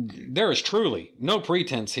 there is truly no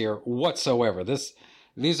pretense here whatsoever.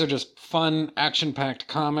 These are just fun, action-packed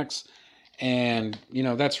comics, and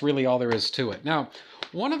that's really all there is to it. Now,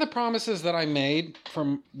 one of the promises that I made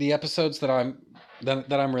from the episodes that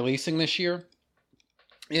I'm releasing this year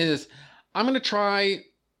is I'm going to try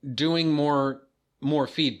doing more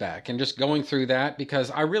feedback and just going through that, because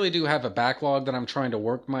I really do have a backlog that I'm trying to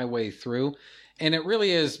work my way through, and it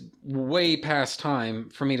really is way past time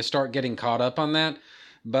for me to start getting caught up on that.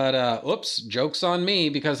 But oops, joke's on me,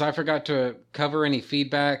 because I forgot to cover any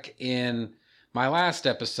feedback in my last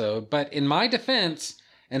episode. But in my defense,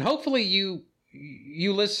 and hopefully you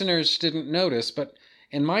listeners didn't notice, but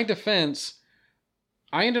in my defense,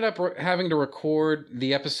 I ended up having to record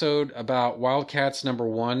the episode about Wildcats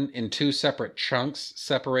 #1 in 2 separate chunks,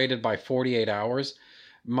 separated by 48 hours.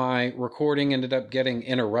 My recording ended up getting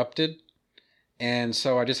interrupted, and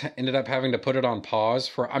so I just ended up having to put it on pause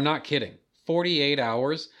for, I'm not kidding, 48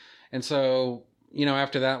 hours. And so,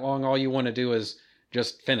 after that long, all you want to do is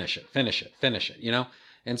just finish it.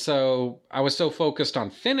 And so I was so focused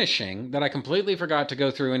on finishing that I completely forgot to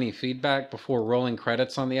go through any feedback before rolling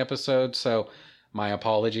credits on the episode. So my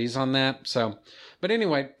apologies on that. But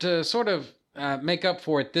anyway, to sort of make up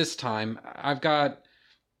for it this time,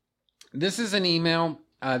 this is an email.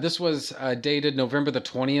 This was dated November the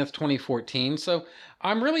 20th, 2014. So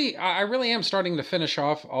I really am starting to finish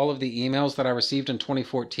off all of the emails that I received in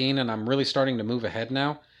 2014, and I'm really starting to move ahead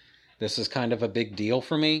now. This is kind of a big deal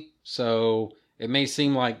for me. So it may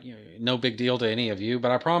seem like no big deal to any of you,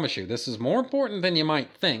 but I promise you, this is more important than you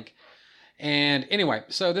might think. And anyway,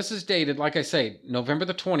 so this is dated, like I say, November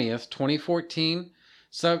the 20th, 2014.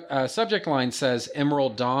 Subject line says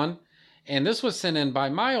Emerald Dawn. And this was sent in by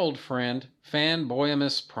my old friend,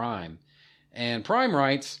 Fanboyamus Prime. And Prime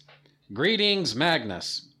writes, "Greetings,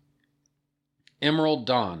 Magnus. Emerald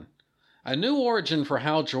Dawn. A new origin for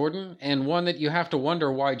Hal Jordan, and one that you have to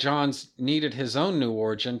wonder why Johns needed his own new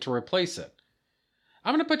origin to replace it."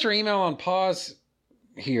 I'm going to put your email on pause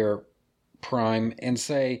here, Prime, and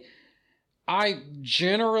say, I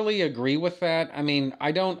generally agree with that. I mean,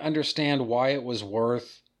 I don't understand why it was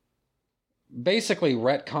worth basically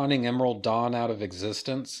retconning Emerald Dawn out of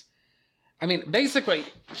existence. I mean, basically,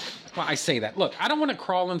 well, I say that. Look, I don't want to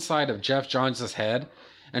crawl inside of Geoff Johns' head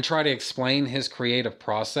and try to explain his creative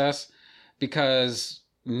process, because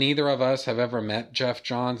neither of us have ever met Geoff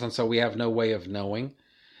Johns, and so we have no way of knowing.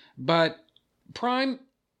 But Prime,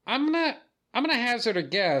 I'm gonna hazard a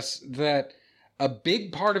guess that a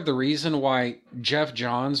big part of the reason why Geoff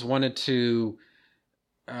Johns wanted to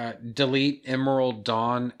delete Emerald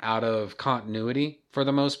Dawn out of continuity for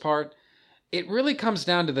the most part, it really comes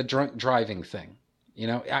down to the drunk driving thing.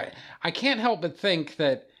 I can't help but think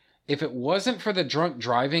that if it wasn't for the drunk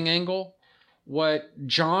driving angle, what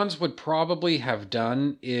Johns would probably have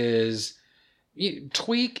done is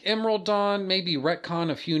tweak Emerald Dawn, maybe retcon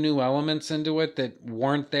a few new elements into it that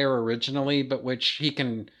weren't there originally, but which he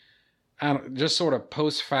can just sort of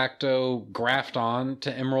post facto graft on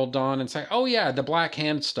to Emerald Dawn and say, oh yeah, the Black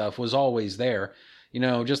Hand stuff was always there.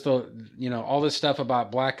 Just all this stuff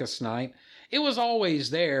about Blackest Night. It was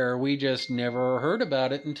always there. We just never heard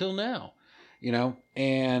about it until now.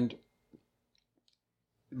 And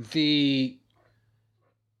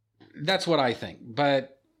that's what I think.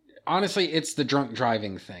 But honestly, it's the drunk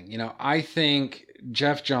driving thing. I think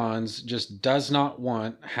Geoff Johns just does not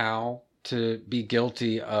want Hal to be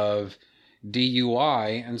guilty of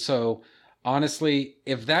DUI. And so, honestly,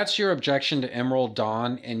 if that's your objection to Emerald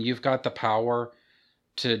Dawn and you've got the power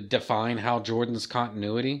to define Hal Jordan's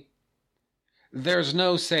continuity, there's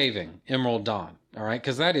no saving Emerald Dawn, all right?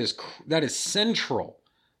 Because that is central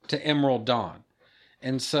to Emerald Dawn.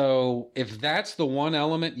 And so if that's the one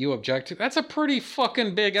element you object to, that's a pretty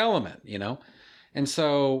fucking big element, And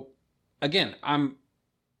so, again, I'm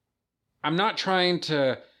not trying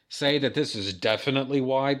to say that this is definitely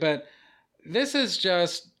why, but this is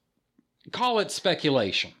just, call it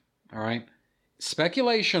speculation, all right?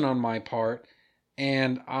 Speculation on my part,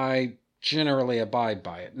 and I generally abide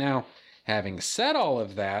by it. Now, having said all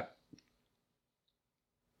of that,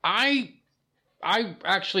 I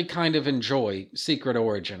actually kind of enjoy Secret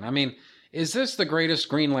Origin. I mean, Is this the greatest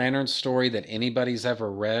Green Lantern story that anybody's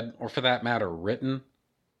ever read, or for that matter, written?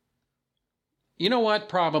 You know what?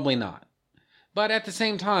 Probably not. But at the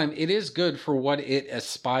same time, it is good for what it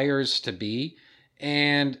aspires to be.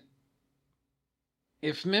 And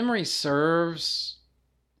if memory serves,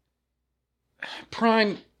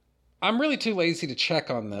 Prime, I'm really too lazy to check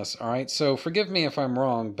on this, all right? So forgive me if I'm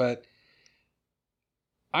wrong, but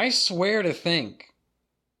I swear to think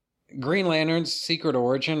Green Lantern's Secret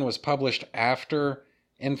Origin was published after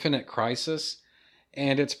Infinite Crisis,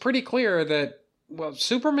 and it's pretty clear that, well,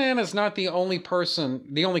 Superman is not the only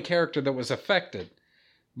character that was affected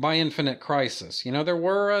by Infinite Crisis. You know, there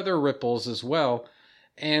were other ripples as well,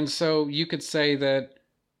 and so you could say that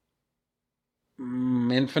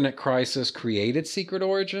Infinite Crisis created Secret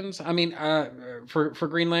Origins. I mean, for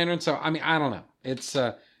Green Lantern. So I mean, I don't know. It's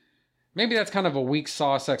maybe that's kind of a weak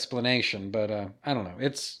sauce explanation, but I don't know.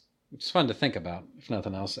 It's fun to think about, if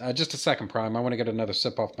nothing else. Just a second, Prime. I want to get another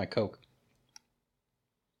sip off my Coke.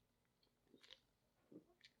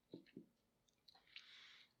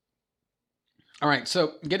 All right,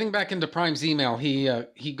 so getting back into Prime's email,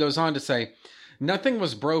 he goes on to say, nothing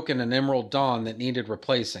was broken in Emerald Dawn that needed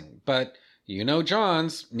replacing, but you know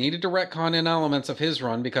Johns needed to retcon in elements of his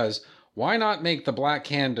run because why not make the Black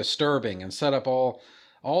Hand disturbing and set up all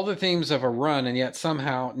the themes of a run, and yet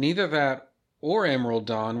somehow neither that or Emerald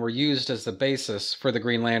Dawn were used as the basis for the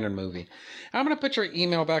Green Lantern movie. I'm going to put your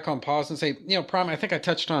email back on pause and say, you know, Prime, I think I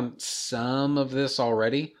touched on some of this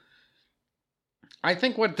already. I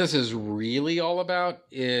think what this is really all about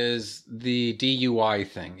is the DUI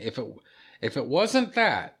thing. If it wasn't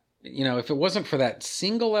that, you know, if it wasn't for that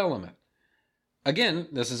single element, again,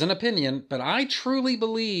 this is an opinion, but I truly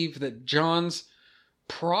believe that Johns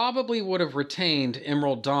probably would have retained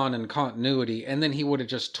Emerald Dawn in continuity, and then he would have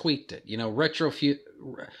just tweaked it, you know, retrofitted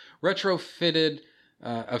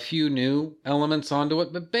a few new elements onto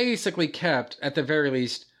it, but basically kept, at the very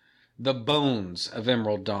least, the bones of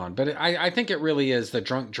Emerald Dawn. But I think it really is the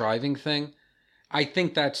drunk driving thing. I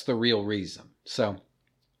think that's the real reason. So,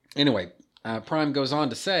 anyway, Prime goes on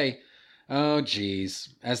to say, oh, geez,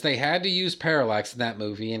 as they had to use Parallax in that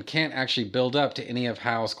movie and can't actually build up to any of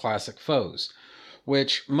Hal's classic foes,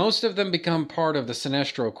 which most of them become part of the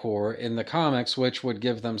Sinestro Corps in the comics, which would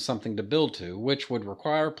give them something to build to, which would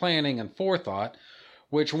require planning and forethought,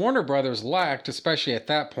 which Warner Brothers lacked, especially at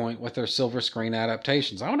that point with their silver screen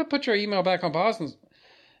adaptations. I want to put your email back on pause,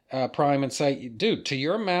 Prime, and say, dude, to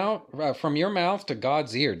your mouth, from your mouth to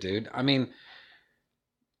God's ear, dude. I mean,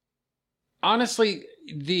 honestly,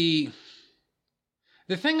 the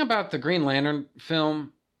thing about the Green Lantern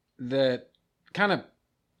film that kind of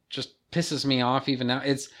just pisses me off even now,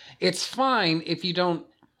 it's fine if you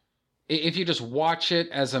just watch it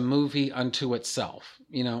as a movie unto itself,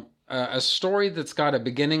 you know, a story that's got a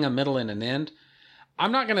beginning, a middle, and an end.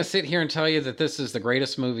 I'm not going to sit here and tell you that this is the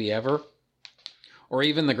greatest movie ever, or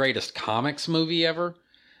even the greatest comics movie ever,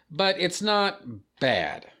 but it's not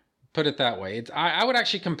bad. Put it that way. I would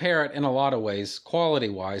actually compare it in a lot of ways,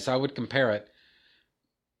 quality-wise. I would compare it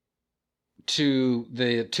to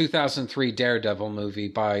the 2003 Daredevil movie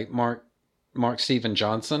by Mark Steven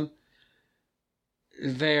Johnson.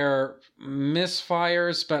 They're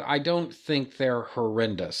misfires, but I don't think they're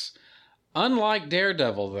horrendous. Unlike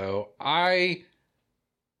Daredevil, though, I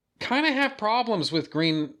kind of have problems with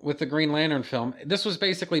the Green Lantern film. This was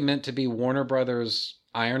basically meant to be Warner Brothers'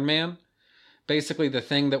 Iron Man. Basically the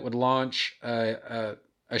thing that would launch a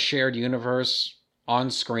shared universe on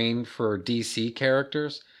screen for DC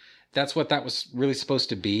characters. That's what that was really supposed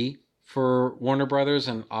to be for Warner Brothers,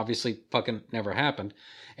 and obviously fucking never happened.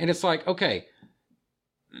 And it's like, okay,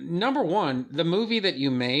 number one, the movie that you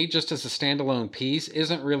made just as a standalone piece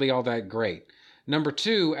isn't really all that great. Number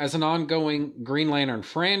two, as an ongoing Green Lantern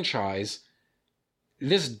franchise,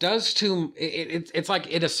 this does it's like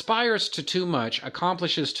it aspires to too much,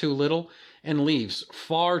 accomplishes too little, and leaves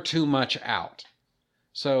far too much out.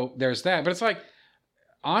 So there's that. But it's like,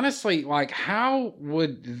 honestly, like, how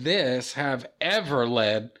would this have ever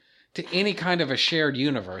led to any kind of a shared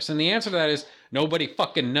universe? And the answer to that is nobody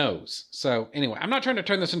fucking knows. So anyway, I'm not trying to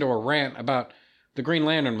turn this into a rant about the Green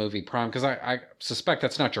Lantern movie, Prime, because I suspect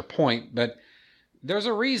that's not your point, but there's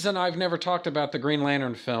a reason I've never talked about the Green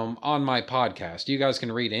Lantern film on my podcast. You guys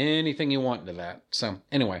can read anything you want into that. So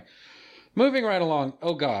anyway, moving right along.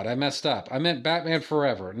 Oh God, I messed up. I meant Batman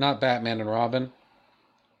Forever, not Batman and Robin.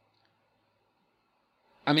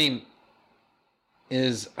 I mean,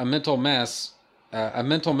 is a mental mess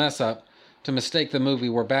up to mistake the movie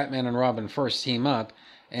where Batman and Robin first team up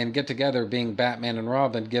and get together being Batman and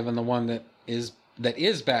Robin, given the one that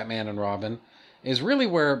is Batman and Robin is really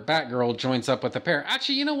where Batgirl joins up with the pair.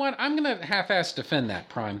 Actually, you know what? I'm going to half-ass defend that,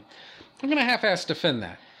 Prime. I'm going to half-ass defend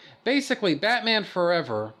that. Basically, Batman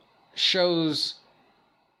Forever shows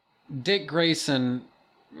Dick Grayson,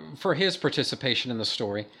 for his participation in the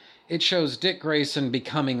story, it shows Dick Grayson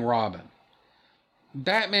becoming Robin.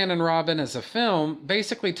 Batman and Robin as a film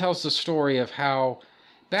basically tells the story of how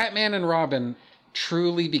Batman and Robin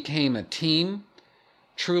truly became a team,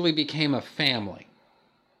 truly became a family.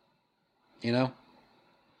 You know?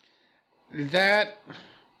 That,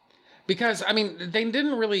 because, I mean, they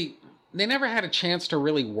never had a chance to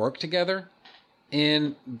really work together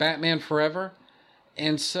in Batman Forever.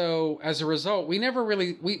 And so, as a result,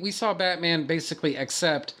 we saw Batman basically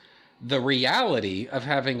accept the reality of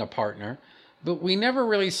having a partner, but we never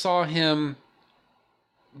really saw him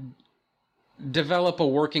develop a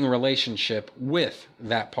working relationship with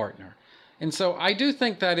that partner. And so I do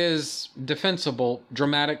think that is defensible,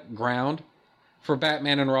 dramatic ground for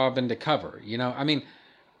Batman and Robin to cover. You know, I mean,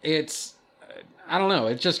 I don't know.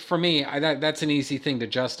 It's just, for me, that's an easy thing to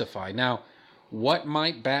justify. Now, what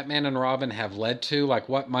might Batman and Robin have led to? Like,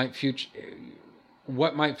 what might future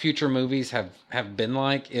movies have been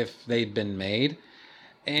like if they'd been made?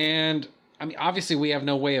 And, I mean, obviously we have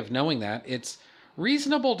no way of knowing that. It's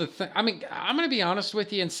reasonable to think... I mean, I'm going to be honest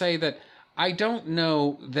with you and say that I don't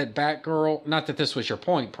know that Batgirl... Not that this was your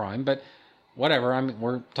point, Prime, but whatever. I mean,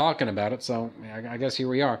 we're talking about it, so I guess here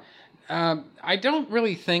we are. I don't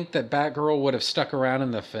really think that Batgirl would have stuck around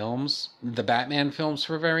in the Batman films,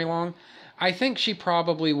 for very long. I think she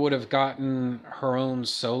probably would have gotten her own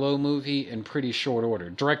solo movie in pretty short order.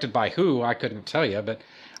 Directed by who, I couldn't tell you, but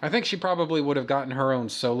I think she probably would have gotten her own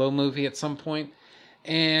solo movie at some point.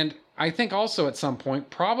 And I think also at some point,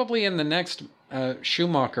 probably in the next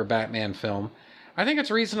Schumacher Batman film, I think it's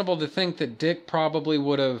reasonable to think that Dick probably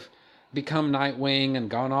would have become Nightwing and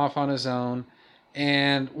gone off on his own.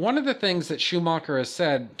 And one of the things that Schumacher has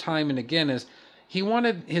said time and again is he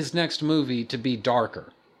wanted his next movie to be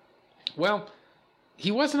darker. Well,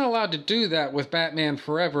 he wasn't allowed to do that with Batman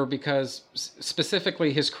Forever because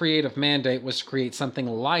specifically his creative mandate was to create something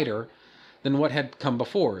lighter than what had come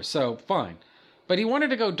before. So, fine. But he wanted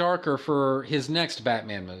to go darker for his next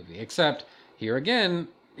Batman movie. Except, here again,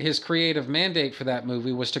 his creative mandate for that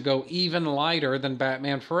movie was to go even lighter than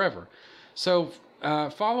Batman Forever. So,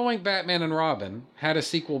 following Batman and Robin, had a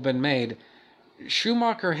sequel been made,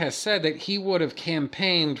 Schumacher has said that he would have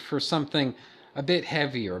campaigned for something a bit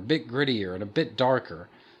heavier, a bit grittier, and a bit darker.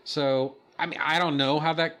 So, I mean, I don't know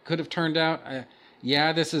how that could have turned out.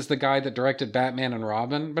 Yeah, this is the guy that directed Batman and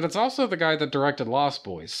Robin, but it's also the guy that directed Lost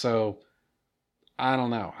Boys. So, I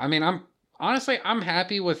don't know. I mean, I'm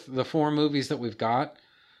happy with the 4 movies that we've got.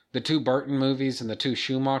 The 2 Burton movies and the 2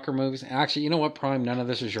 Schumacher movies. Actually, you know what, Prime? None of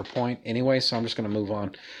this is your point anyway, so I'm just going to move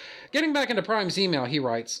on. Getting back into Prime's email, he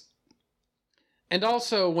writes, and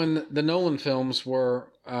also when the Nolan films were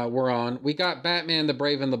on, we got Batman the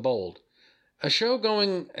Brave and the Bold, a show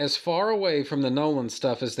going as far away from the Nolan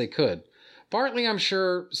stuff as they could. Partly, I'm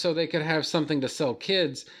sure, so they could have something to sell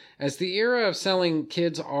kids, as the era of selling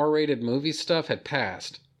kids R-rated movie stuff had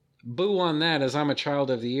passed. Boo on that, as I'm a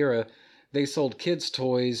child of the era. They sold kids'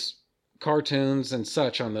 toys, cartoons, and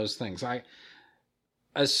such on those things. I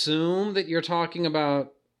assume that you're talking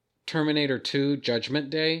about Terminator 2 Judgment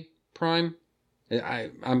Day, Prime. I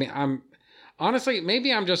mean, I'm honestly,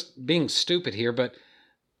 maybe I'm just being stupid here, but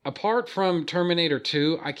apart from Terminator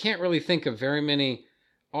 2, I can't really think of very many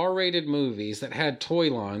R-rated movies that had toy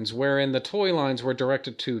lines wherein the toy lines were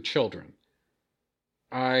directed to children.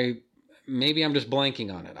 Maybe I'm just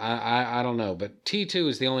blanking on it. I don't know, but T2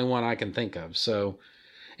 is the only one I can think of. So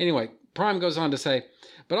anyway, Prime goes on to say,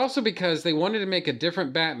 but also because they wanted to make a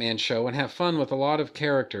different Batman show and have fun with a lot of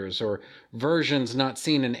characters or versions not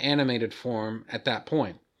seen in animated form at that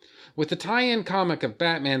point. With the tie-in comic of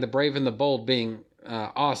Batman the Brave and the Bold being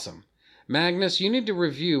awesome. Magnus, you need to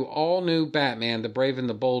review all new Batman the Brave and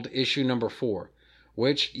the Bold issue number 4,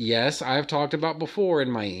 which, yes, I've talked about before in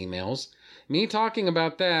my emails. Me talking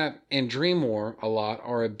about that and Dream War a lot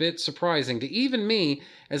are a bit surprising to even me,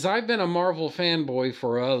 as I've been a Marvel fanboy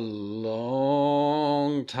for a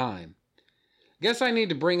long time. Guess I need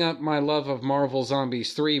to bring up my love of Marvel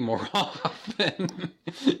Zombies 3 more often.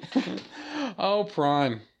 Oh,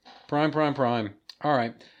 Prime. Prime. All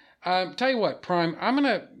right. Tell you what, Prime, I'm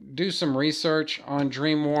going to do some research on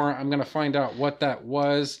Dream War. I'm going to find out what that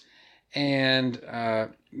was. And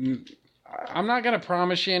I'm not going to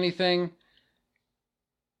promise you anything,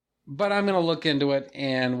 but I'm going to look into it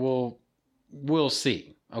and we'll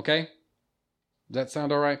see. Okay? Does that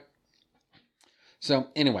sound all right? So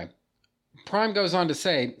anyway, Prime goes on to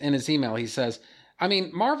say in his email, he says, I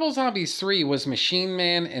mean, Marvel Zombies 3 was Machine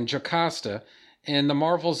Man and Jocasta in the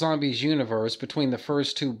Marvel Zombies universe between the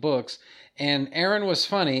first two books, and Aaron was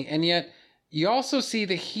funny, and yet you also see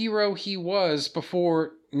the hero he was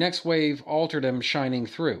before Next Wave altered him shining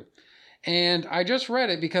through. And I just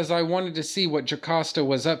read it because I wanted to see what Jocasta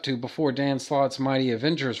was up to before Dan Slott's Mighty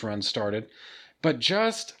Avengers run started, but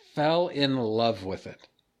just fell in love with it.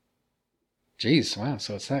 Jeez, wow,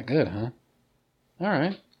 so it's that good, huh? All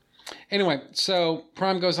right. Anyway, so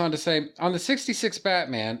Prime goes on to say, on the 66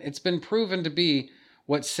 Batman, it's been proven to be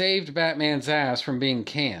what saved Batman's ass from being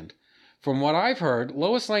canned. From what I've heard,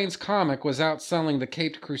 Lois Lane's comic was outselling the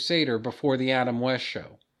Caped Crusader before the Adam West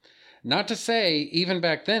show. Not to say, even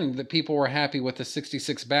back then, that people were happy with the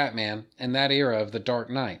 66 Batman and that era of the Dark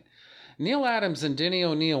Knight. Neil Adams and Denny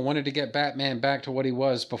O'Neil wanted to get Batman back to what he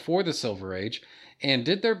was before the Silver Age, and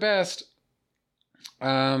did their best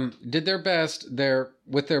there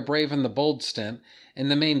with their Brave and the Bold stint in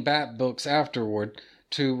the main Bat books afterward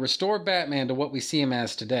to restore Batman to what we see him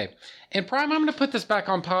as today. And Prime, I'm going to put this back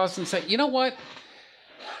on pause and say, you know what?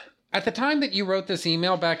 At the time that you wrote this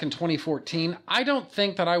email back in 2014, I don't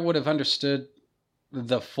think that I would have understood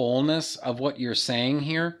the fullness of what you're saying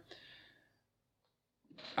here.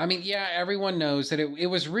 I mean, yeah, everyone knows that it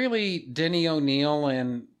was really Denny O'Neil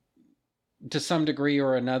and, to some degree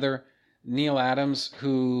or another, Neil Adams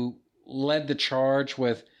who led the charge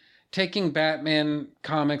with taking Batman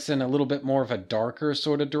comics in a little bit more of a darker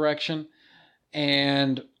sort of direction.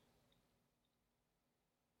 And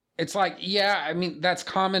it's like, yeah, I mean, that's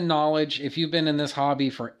common knowledge. If you've been in this hobby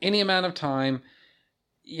for any amount of time,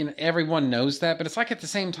 you know, everyone knows that. But it's like, at the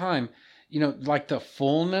same time, you know, like the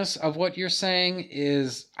fullness of what you're saying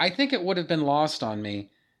is, I think it would have been lost on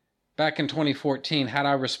me back in 2014 had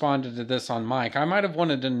I responded to this on mic. I might have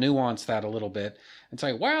wanted to nuance that a little bit and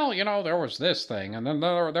say, well, you know, there was this thing, and then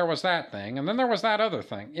there was that thing, and then there was that other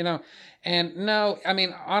thing, you know. And no, I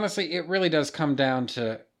mean, honestly, it really does come down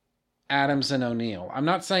to Adams and O'Neil. I'm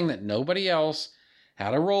not saying that nobody else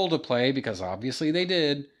had a role to play, because obviously they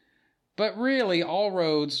did, but really all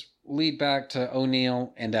roads lead back to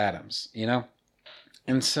O'Neil and Adams, you know.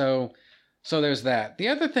 And so there's that. The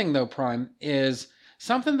other thing, though, Prime, is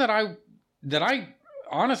something that I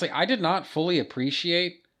honestly, I did not fully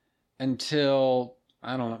appreciate until,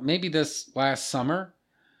 I don't know, maybe this last summer,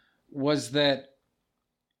 was that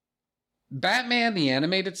Batman the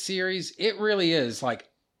Animated Series, it really is like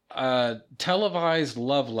a televised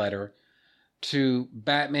love letter to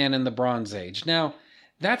Batman in the Bronze Age. Now,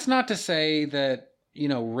 that's not to say that, you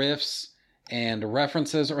know, riffs and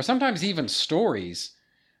references, or sometimes even stories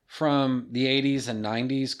from the 80s and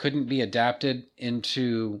 90s couldn't be adapted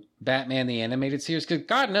into Batman the Animated Series, because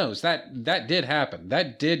God knows that did happen.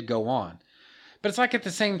 That did go on. But it's like, at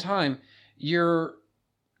the same time, you're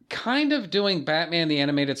kind of doing Batman the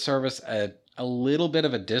Animated Service a little bit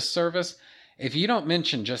of a disservice if you don't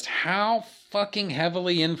mention just how fucking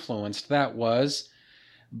heavily influenced that was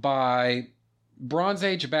by Bronze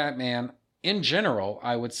Age Batman in general,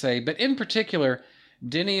 I would say, but in particular,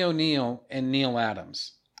 Denny O'Neil and Neil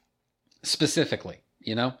Adams. Specifically,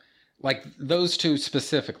 you know, like those two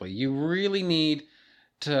specifically. You really need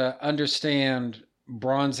to understand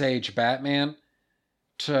Bronze Age Batman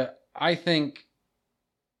to, I think,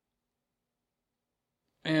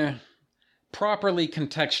 properly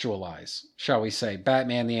contextualize, shall we say,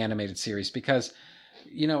 Batman the Animated Series. Because,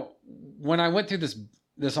 you know, when I went through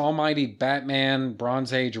this almighty Batman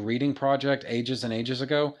Bronze Age reading project ages and ages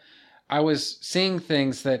ago, I was seeing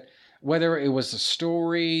things that, whether it was a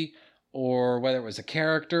story, or whether it was a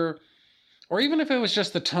character, or even if it was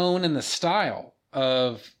just the tone and the style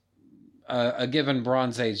of a given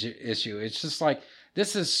Bronze Age issue, it's just like,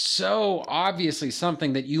 this is so obviously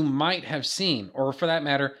something that you might have seen, or for that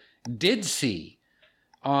matter, did see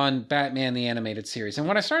on Batman the Animated Series. And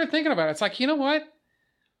when I started thinking about it, it's like, you know what?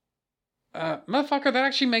 Motherfucker, that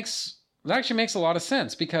actually makes a lot of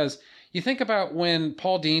sense, because you think about when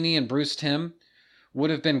Paul Dini and Bruce Timm would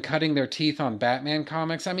have been cutting their teeth on Batman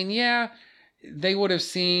comics. I mean, yeah, they would have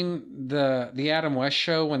seen the Adam West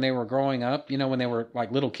show when they were growing up, you know, when they were like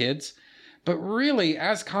little kids. But really,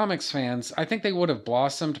 as comics fans, I think they would have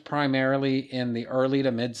blossomed primarily in the early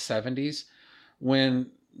to mid 70s, when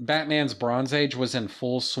Batman's Bronze Age was in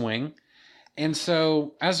full swing. And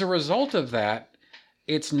so as a result of that,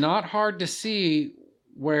 it's not hard to see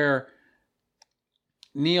where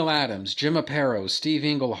Neil Adams, Jim Aparo, Steve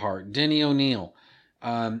Englehart, Denny O'Neil,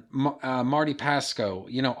 Marty Pasco,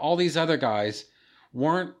 you know, all these other guys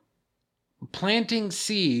weren't planting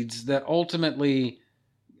seeds that ultimately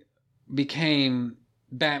became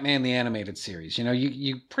Batman the Animated Series. You know,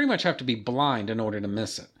 you pretty much have to be blind in order to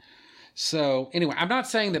miss it. So anyway, I'm not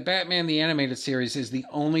saying that Batman the Animated Series is the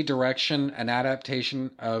only direction an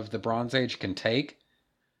adaptation of the Bronze Age can take,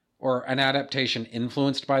 or an adaptation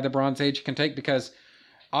influenced by the Bronze Age can take, because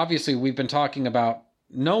obviously we've been talking about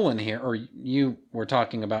Nolan here, or you were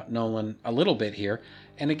talking about Nolan a little bit here.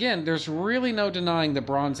 And again, there's really no denying the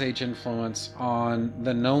Bronze Age influence on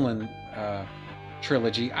the Nolan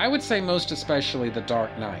trilogy. I would say most especially The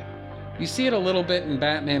Dark Knight. You see it a little bit in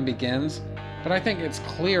Batman Begins, but I think it's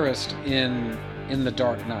clearest in The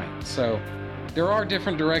Dark Knight. So there are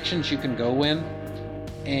different directions you can go in,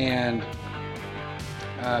 and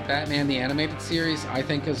Batman the Animated Series, I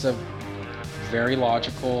think, is a very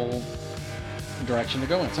logical direction to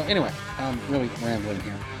go in. So anyway, I'm really rambling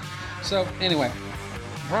here. So anyway,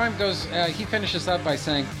 Prime goes, he finishes up by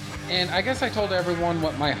saying, and I guess I told everyone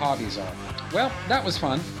what my hobbies are. Well, that was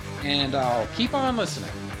fun, and I'll keep on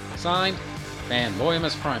listening. Signed,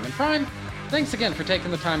 Fanboymus Prime. And Prime, thanks again for taking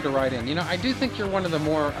the time to write in. You know, I do think you're one of the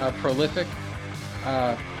more prolific,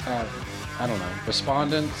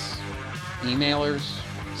 respondents, emailers,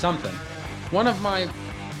 something. One of my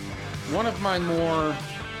more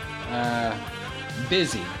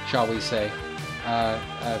busy, shall we say,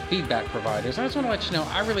 feedback providers. I just want to let you know,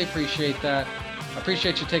 I really appreciate that. I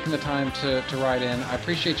appreciate you taking the time to write in. I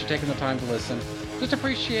appreciate you taking the time to listen. Just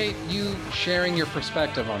appreciate you sharing your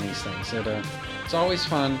perspective on these things. It's always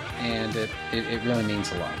fun, and it really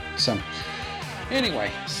means a lot. So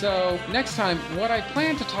anyway, so next time, what I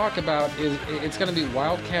plan to talk about is, it's going to be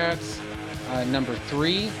Wildcats number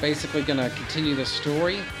 3, basically going to continue the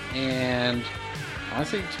story, and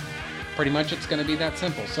honestly, pretty much it's going to be that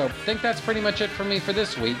simple. So I think that's pretty much it for me for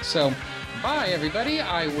this week. So bye, everybody.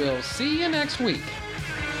 I will see you next week.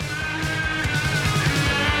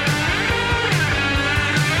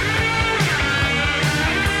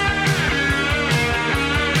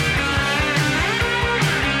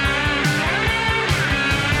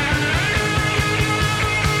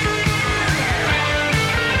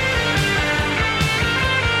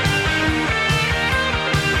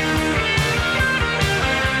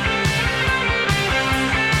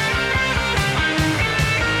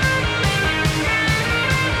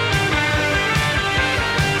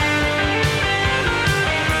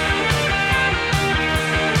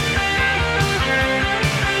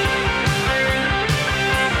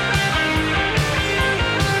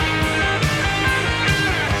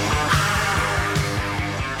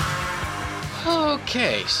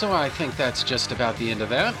 Okay, so I think that's just about the end of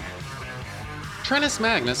that. Trennis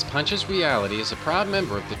Magnus Punches Reality is a proud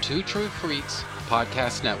member of the Two True Freaks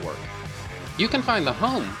podcast network. You can find the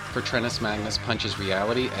home for Trennis Magnus Punches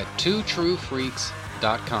Reality at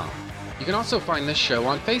twotruefreaks.com. You can also find this show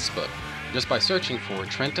on Facebook just by searching for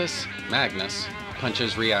Trentis Magnus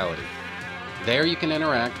Punches Reality. There you can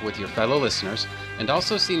interact with your fellow listeners and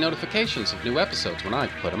also see notifications of new episodes when I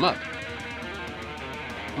put them up.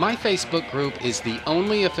 My Facebook group is the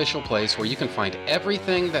only official place where you can find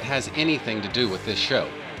everything that has anything to do with this show.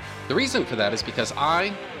 The reason for that is because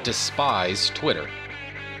I despise Twitter.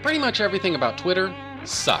 Pretty much everything about Twitter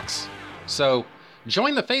sucks. So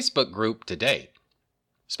join the Facebook group today.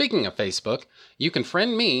 Speaking of Facebook, you can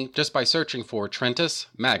friend me just by searching for Trentis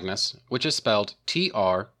Magnus, which is spelled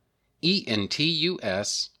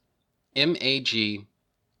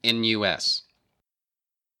TrentusMagnus.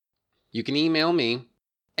 You can email me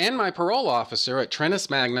and my parole officer at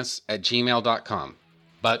trentismagnus@gmail.com.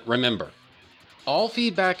 But remember, all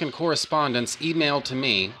feedback and correspondence emailed to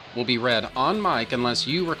me will be read on mic unless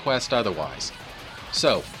you request otherwise.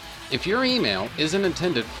 So, if your email isn't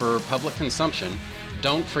intended for public consumption,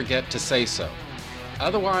 don't forget to say so.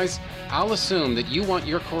 Otherwise, I'll assume that you want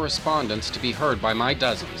your correspondence to be heard by my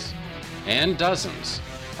dozens and dozens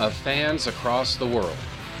of fans across the world.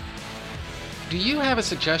 Do you have a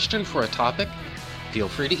suggestion for a topic? Feel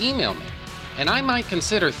free to email me, and I might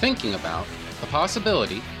consider thinking about the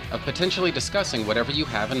possibility of potentially discussing whatever you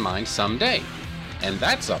have in mind someday. And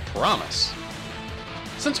that's a promise.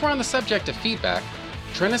 Since we're on the subject of feedback,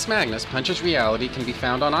 Trentis Magnus Punches Reality can be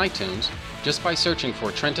found on iTunes just by searching for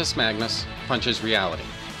Trentis Magnus Punches Reality.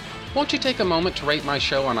 Won't you take a moment to rate my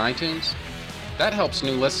show on iTunes? That helps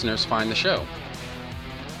new listeners find the show.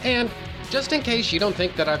 And just in case you don't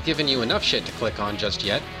think that I've given you enough shit to click on just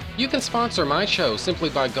yet, you can sponsor my show simply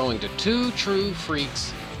by going to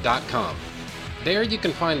twotruefreaks.com. There you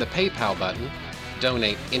can find the PayPal button,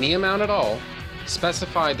 donate any amount at all,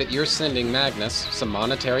 specify that you're sending Magnus some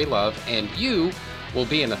monetary love, and you will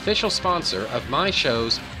be an official sponsor of my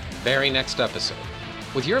show's very next episode,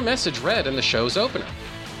 with your message read in the show's opener.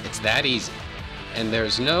 It's that easy, and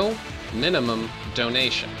there's no minimum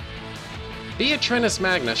donation. Be a Trentis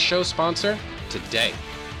Magnus show sponsor today.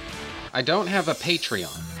 I don't have a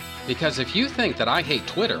Patreon. Because if you think that I hate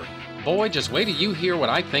Twitter, boy, just wait till you hear what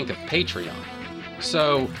I think of Patreon.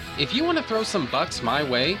 So, if you want to throw some bucks my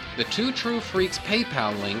way, the Two True Freaks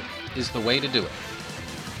PayPal link is the way to do it.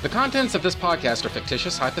 The contents of this podcast are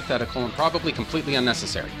fictitious, hypothetical, and probably completely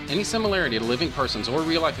unnecessary. Any similarity to living persons or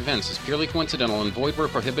real-life events is purely coincidental and void where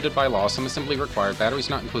prohibited by law. Some assembly required, batteries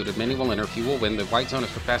not included, many will enter, few will win. The white zone is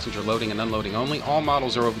for passenger loading and unloading only. All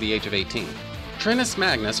models are over the age of 18. Trinus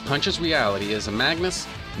Magnus Punches Reality is a Magnus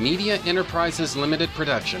Media Enterprises Limited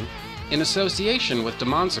production in association with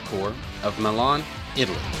Demonzacor of Milan,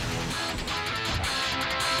 Italy.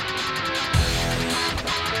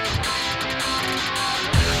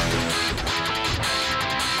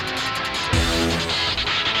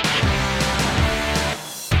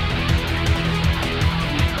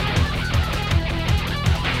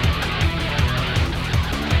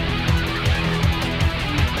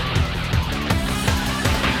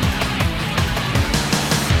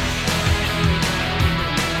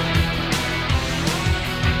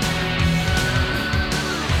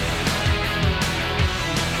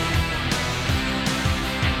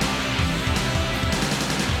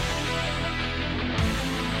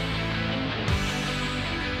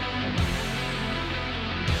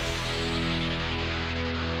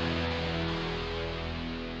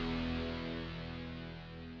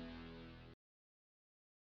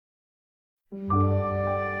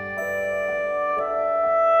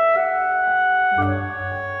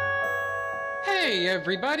 Hey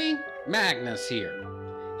everybody, Magnus here.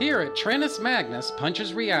 Here at Trinus Magnus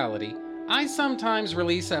Punches Reality, I sometimes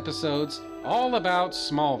release episodes all about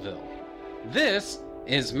Smallville. This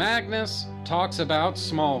is Magnus Talks About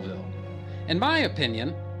Smallville. In my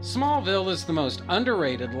opinion, Smallville is the most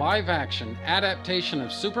underrated live-action adaptation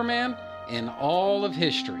of Superman in all of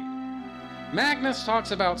history. Magnus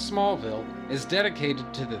Talks About Smallville is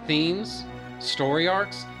dedicated to the themes, story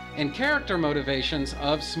arcs, and character motivations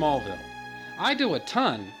of Smallville. I do a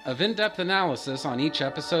ton of in-depth analysis on each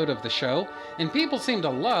episode of the show, and people seem to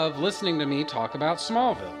love listening to me talk about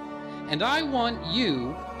Smallville. And I want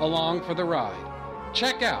you along for the ride.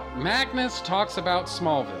 Check out Magnus Talks About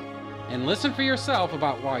Smallville, and listen for yourself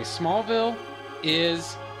about why Smallville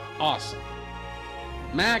is awesome.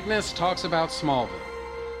 Magnus Talks About Smallville,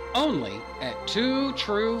 only at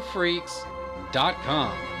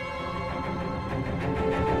twotruefreaks.com.